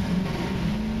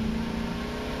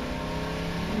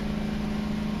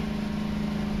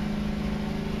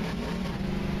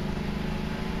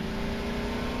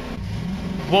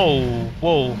 Whoa,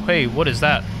 whoa, hey, what is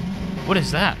that? What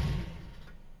is that?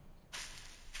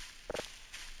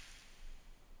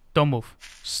 Don't move.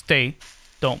 Stay.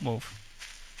 Don't move.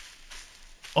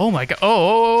 Oh my god.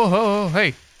 Oh,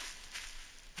 hey.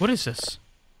 What is this?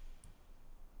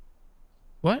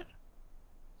 What?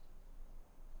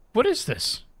 What is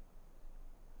this?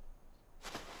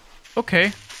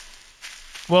 Okay.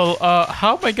 Well,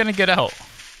 how am I gonna get out?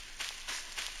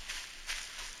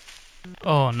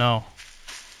 Oh no.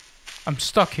 I'm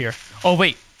stuck here. Oh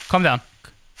wait, calm down.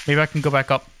 Maybe I can go back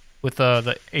up with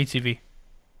the ATV.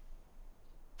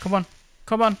 Come on,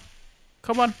 come on,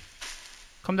 come on.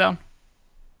 Come down.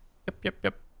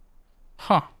 Yep.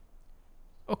 Huh.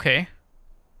 Okay.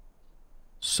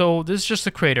 So this is just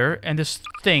a crater, and this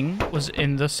thing was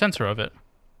in the center of it.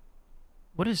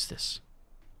 What is this?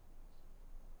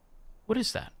 What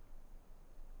is that?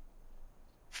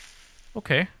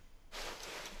 Okay.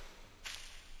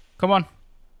 Come on.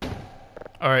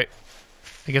 Alright.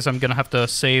 I guess I'm gonna have to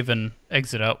save and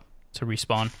exit out to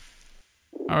respawn.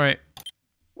 Alright.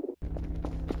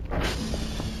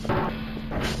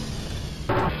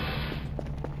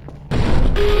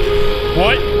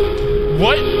 What?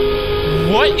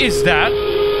 What is that?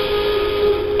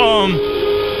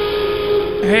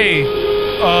 Hey.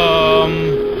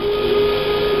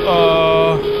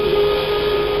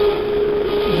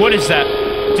 What is that?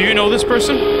 Do you know this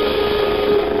person?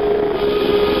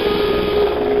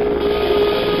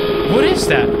 What is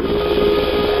that?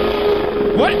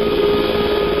 What?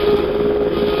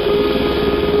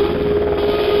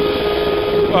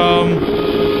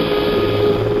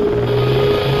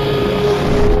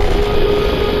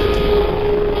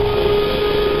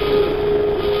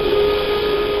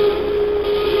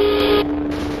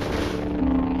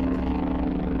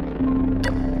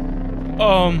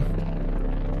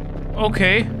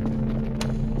 Okay.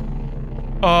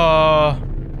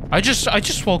 I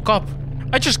just woke up.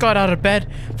 I just got out of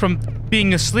bed from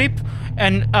being asleep,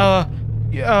 and,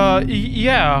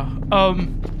 yeah,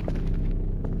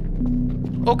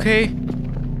 okay.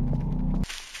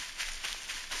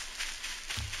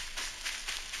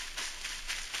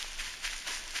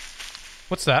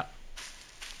 What's that?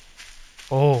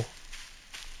 Oh.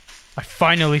 I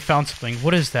finally found something.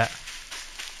 What is that?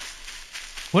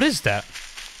 What is that?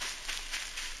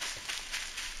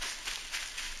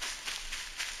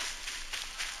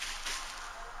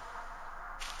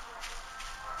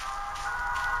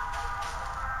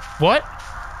 What?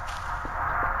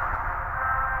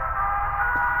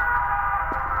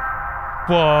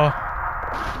 Whoa.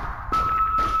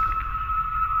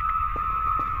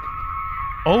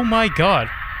 Oh my god.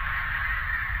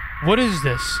 What is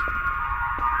this?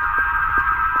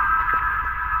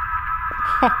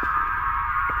 Huh.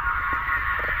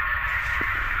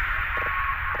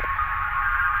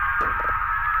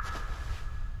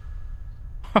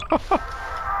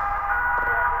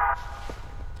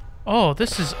 Oh,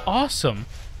 this is awesome.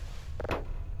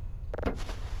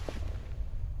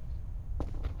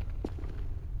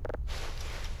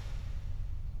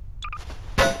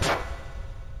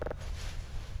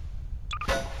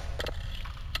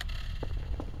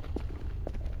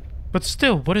 But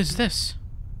still, what is this?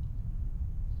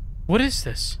 What is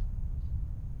this?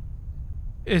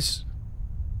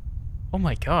 Oh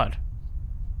my god.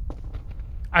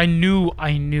 I knew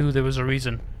there was a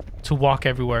reason to walk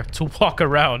everywhere, to walk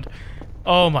around.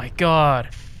 Oh my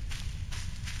god.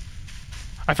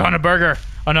 I found a burger.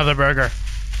 Another burger.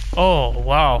 Oh,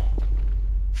 wow.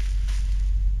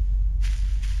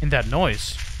 And that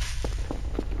noise.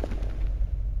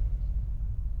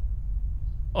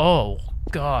 Oh,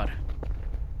 god.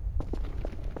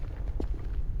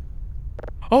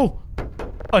 Oh,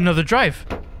 another drive.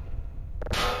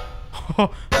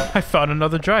 Oh, I found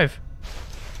another drive.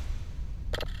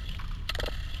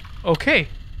 Okay,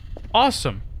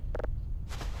 awesome.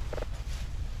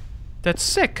 That's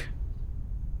sick.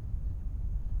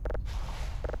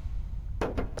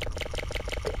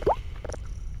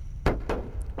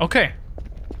 Okay.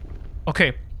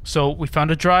 Okay, so we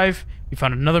found a drive. We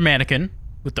found another mannequin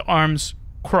with the arms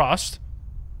crossed.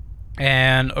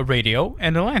 And a radio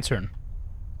and a lantern.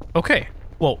 Okay.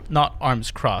 Well, not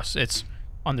arms crossed. It's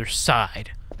on their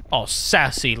side. All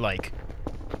sassy like.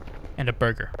 And a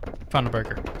burger. Found a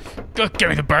burger. Give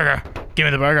me the burger. Give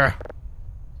me the burger.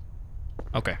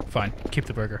 Okay, fine. Keep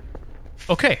the burger.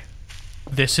 Okay.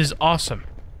 This is awesome.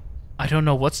 I don't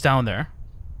know what's down there.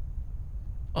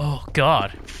 Oh,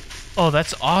 God. Oh,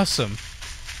 that's awesome.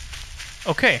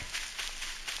 Okay.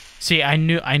 See, I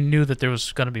knew that there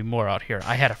was gonna be more out here.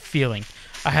 I had a feeling.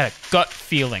 I had a gut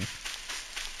feeling.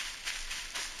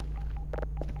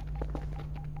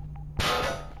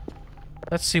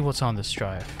 Let's see what's on this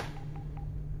drive.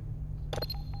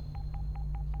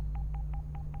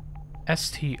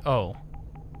 STO.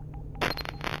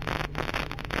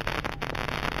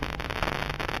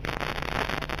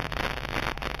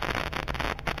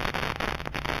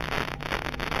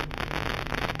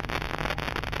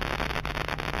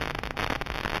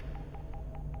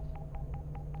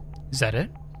 Is that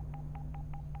it?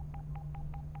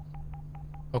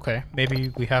 Okay, maybe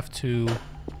we have to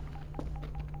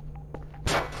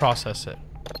process it.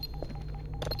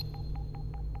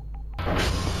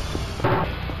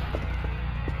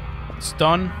 It's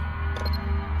done.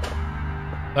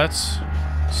 Let's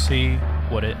see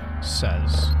what it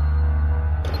says.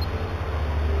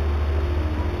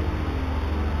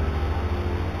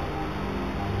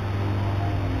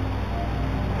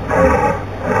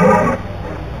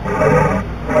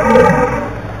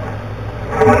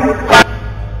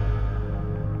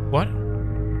 What?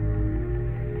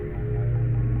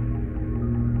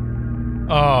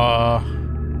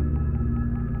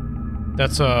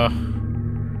 That's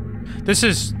this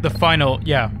is the final.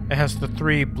 Yeah, it has the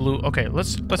 3 blue. Okay,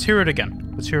 let's hear it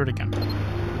again. Let's hear it again.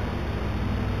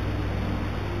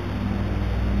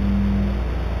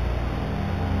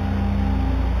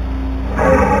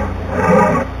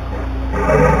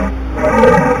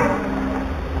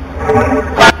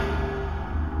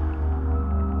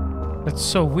 That's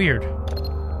so weird.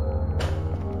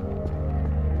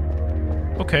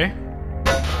 Okay.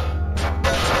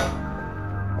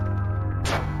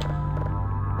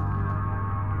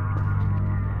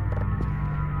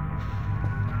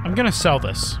 I'm gonna sell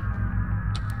this.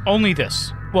 Only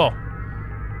this. Well,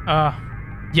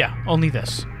 yeah, only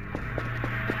this.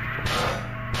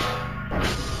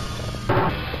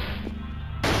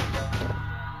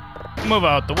 Move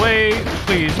out the way.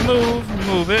 Please move.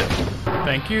 Move it.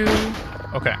 Thank you.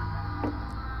 Okay.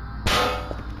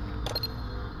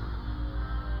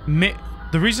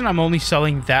 The reason I'm only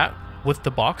selling that with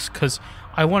the box, because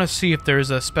I want to see if there's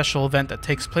a special event that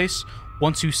takes place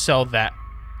once you sell that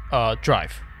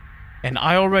drive. And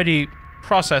I already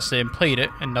processed it and played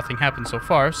it, and nothing happened so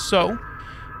far, so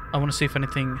I want to see if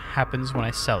anything happens when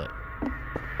I sell it.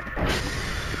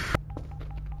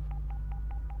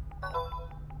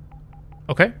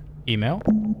 Okay, email.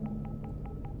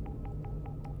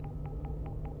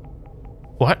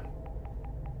 What?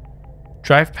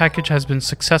 Drive package has been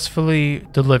successfully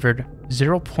delivered.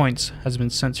 0 points has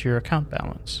been sent to your account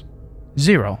balance.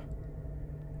 0.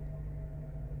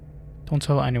 Don't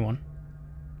tell anyone.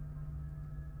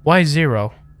 Why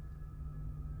 0?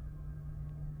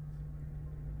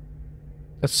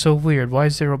 That's so weird. Why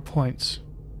 0 points?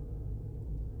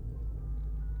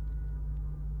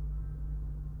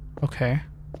 Okay.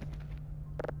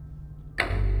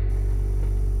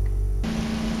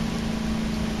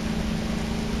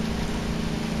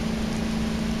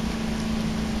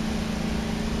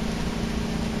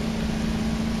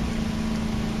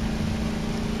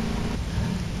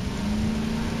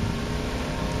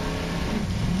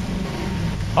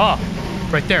 Ah,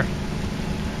 right there.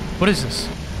 What is this?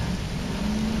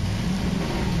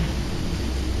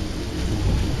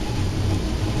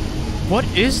 What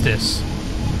is this?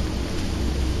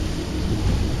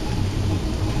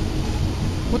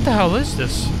 What the hell is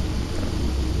this?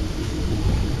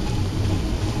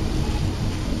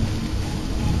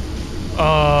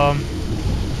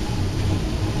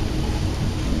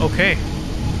 Okay.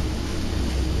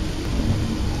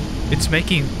 It's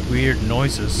making weird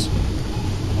noises.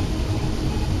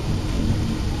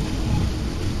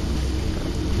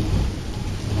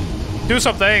 Do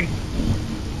something!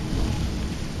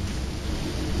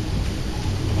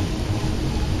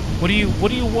 What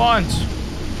do you want?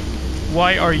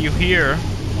 Why are you here?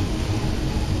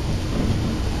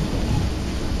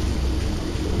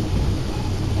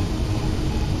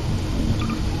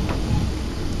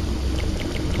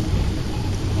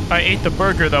 I ate the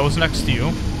burger that was next to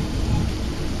you.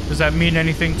 Does that mean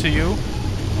anything to you?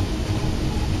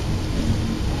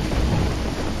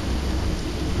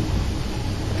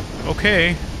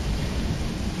 Okay.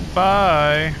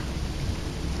 Bye.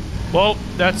 Well,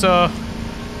 that's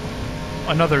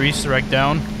another Easter egg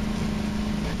down.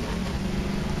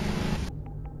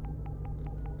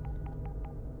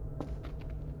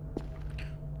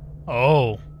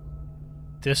 Oh.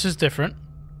 This is different.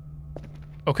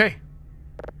 Okay.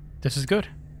 This is good.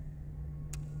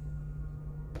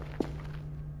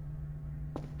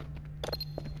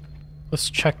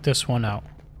 Let's check this one out.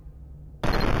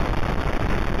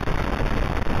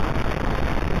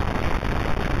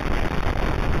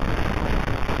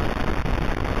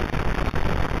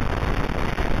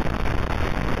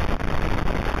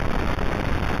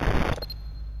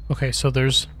 Okay, so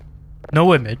there's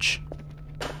no image.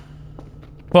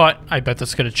 But I bet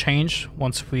that's gonna change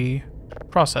once we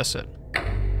process it.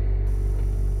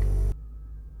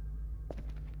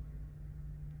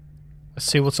 Let's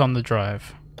see what's on the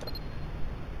drive.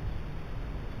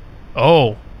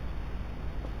 Oh.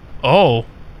 Oh.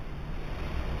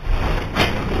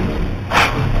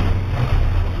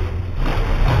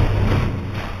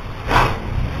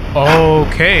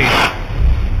 Okay.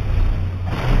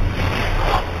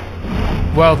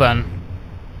 Well then.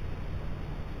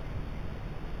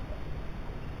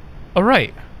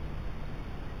 Alright.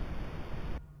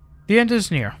 The end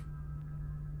is near.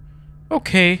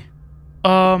 Okay.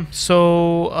 I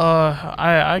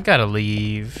gotta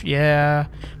leave. Yeah.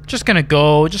 Just gonna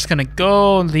go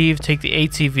and leave, take the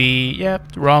ATV.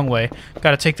 Yep, wrong way.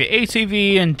 Gotta take the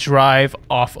ATV and drive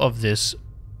off of this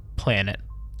planet.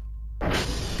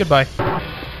 Goodbye.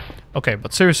 Okay,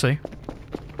 but seriously.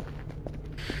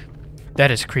 That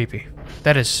is creepy.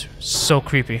 That is so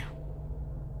creepy.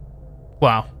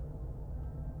 Wow.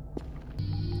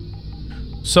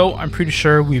 So, I'm pretty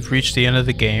sure we've reached the end of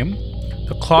the game.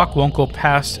 The clock won't go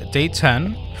past day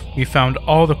 10. We found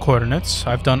all the coordinates.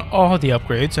 I've done all the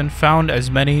upgrades and found as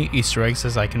many Easter eggs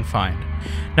as I can find.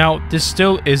 Now, this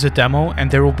still is a demo and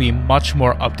there will be much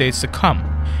more updates to come,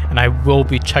 and I will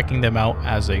be checking them out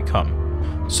as they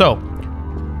come. So,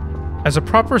 as a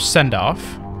proper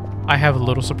send-off, I have a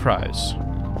little surprise.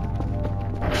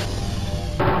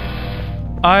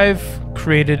 I've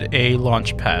created a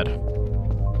launch pad.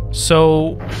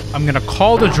 So, I'm gonna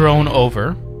call the drone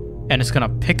over, and it's gonna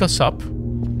pick us up,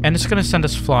 and it's gonna send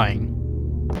us flying.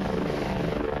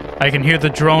 I can hear the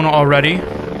drone already.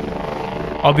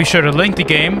 I'll be sure to link the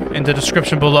game in the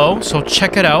description below, so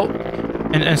check it out,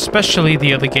 and especially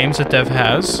the other games that Dev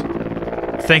has.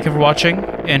 Thank you for watching,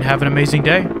 and have an amazing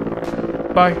day.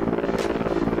 Bye.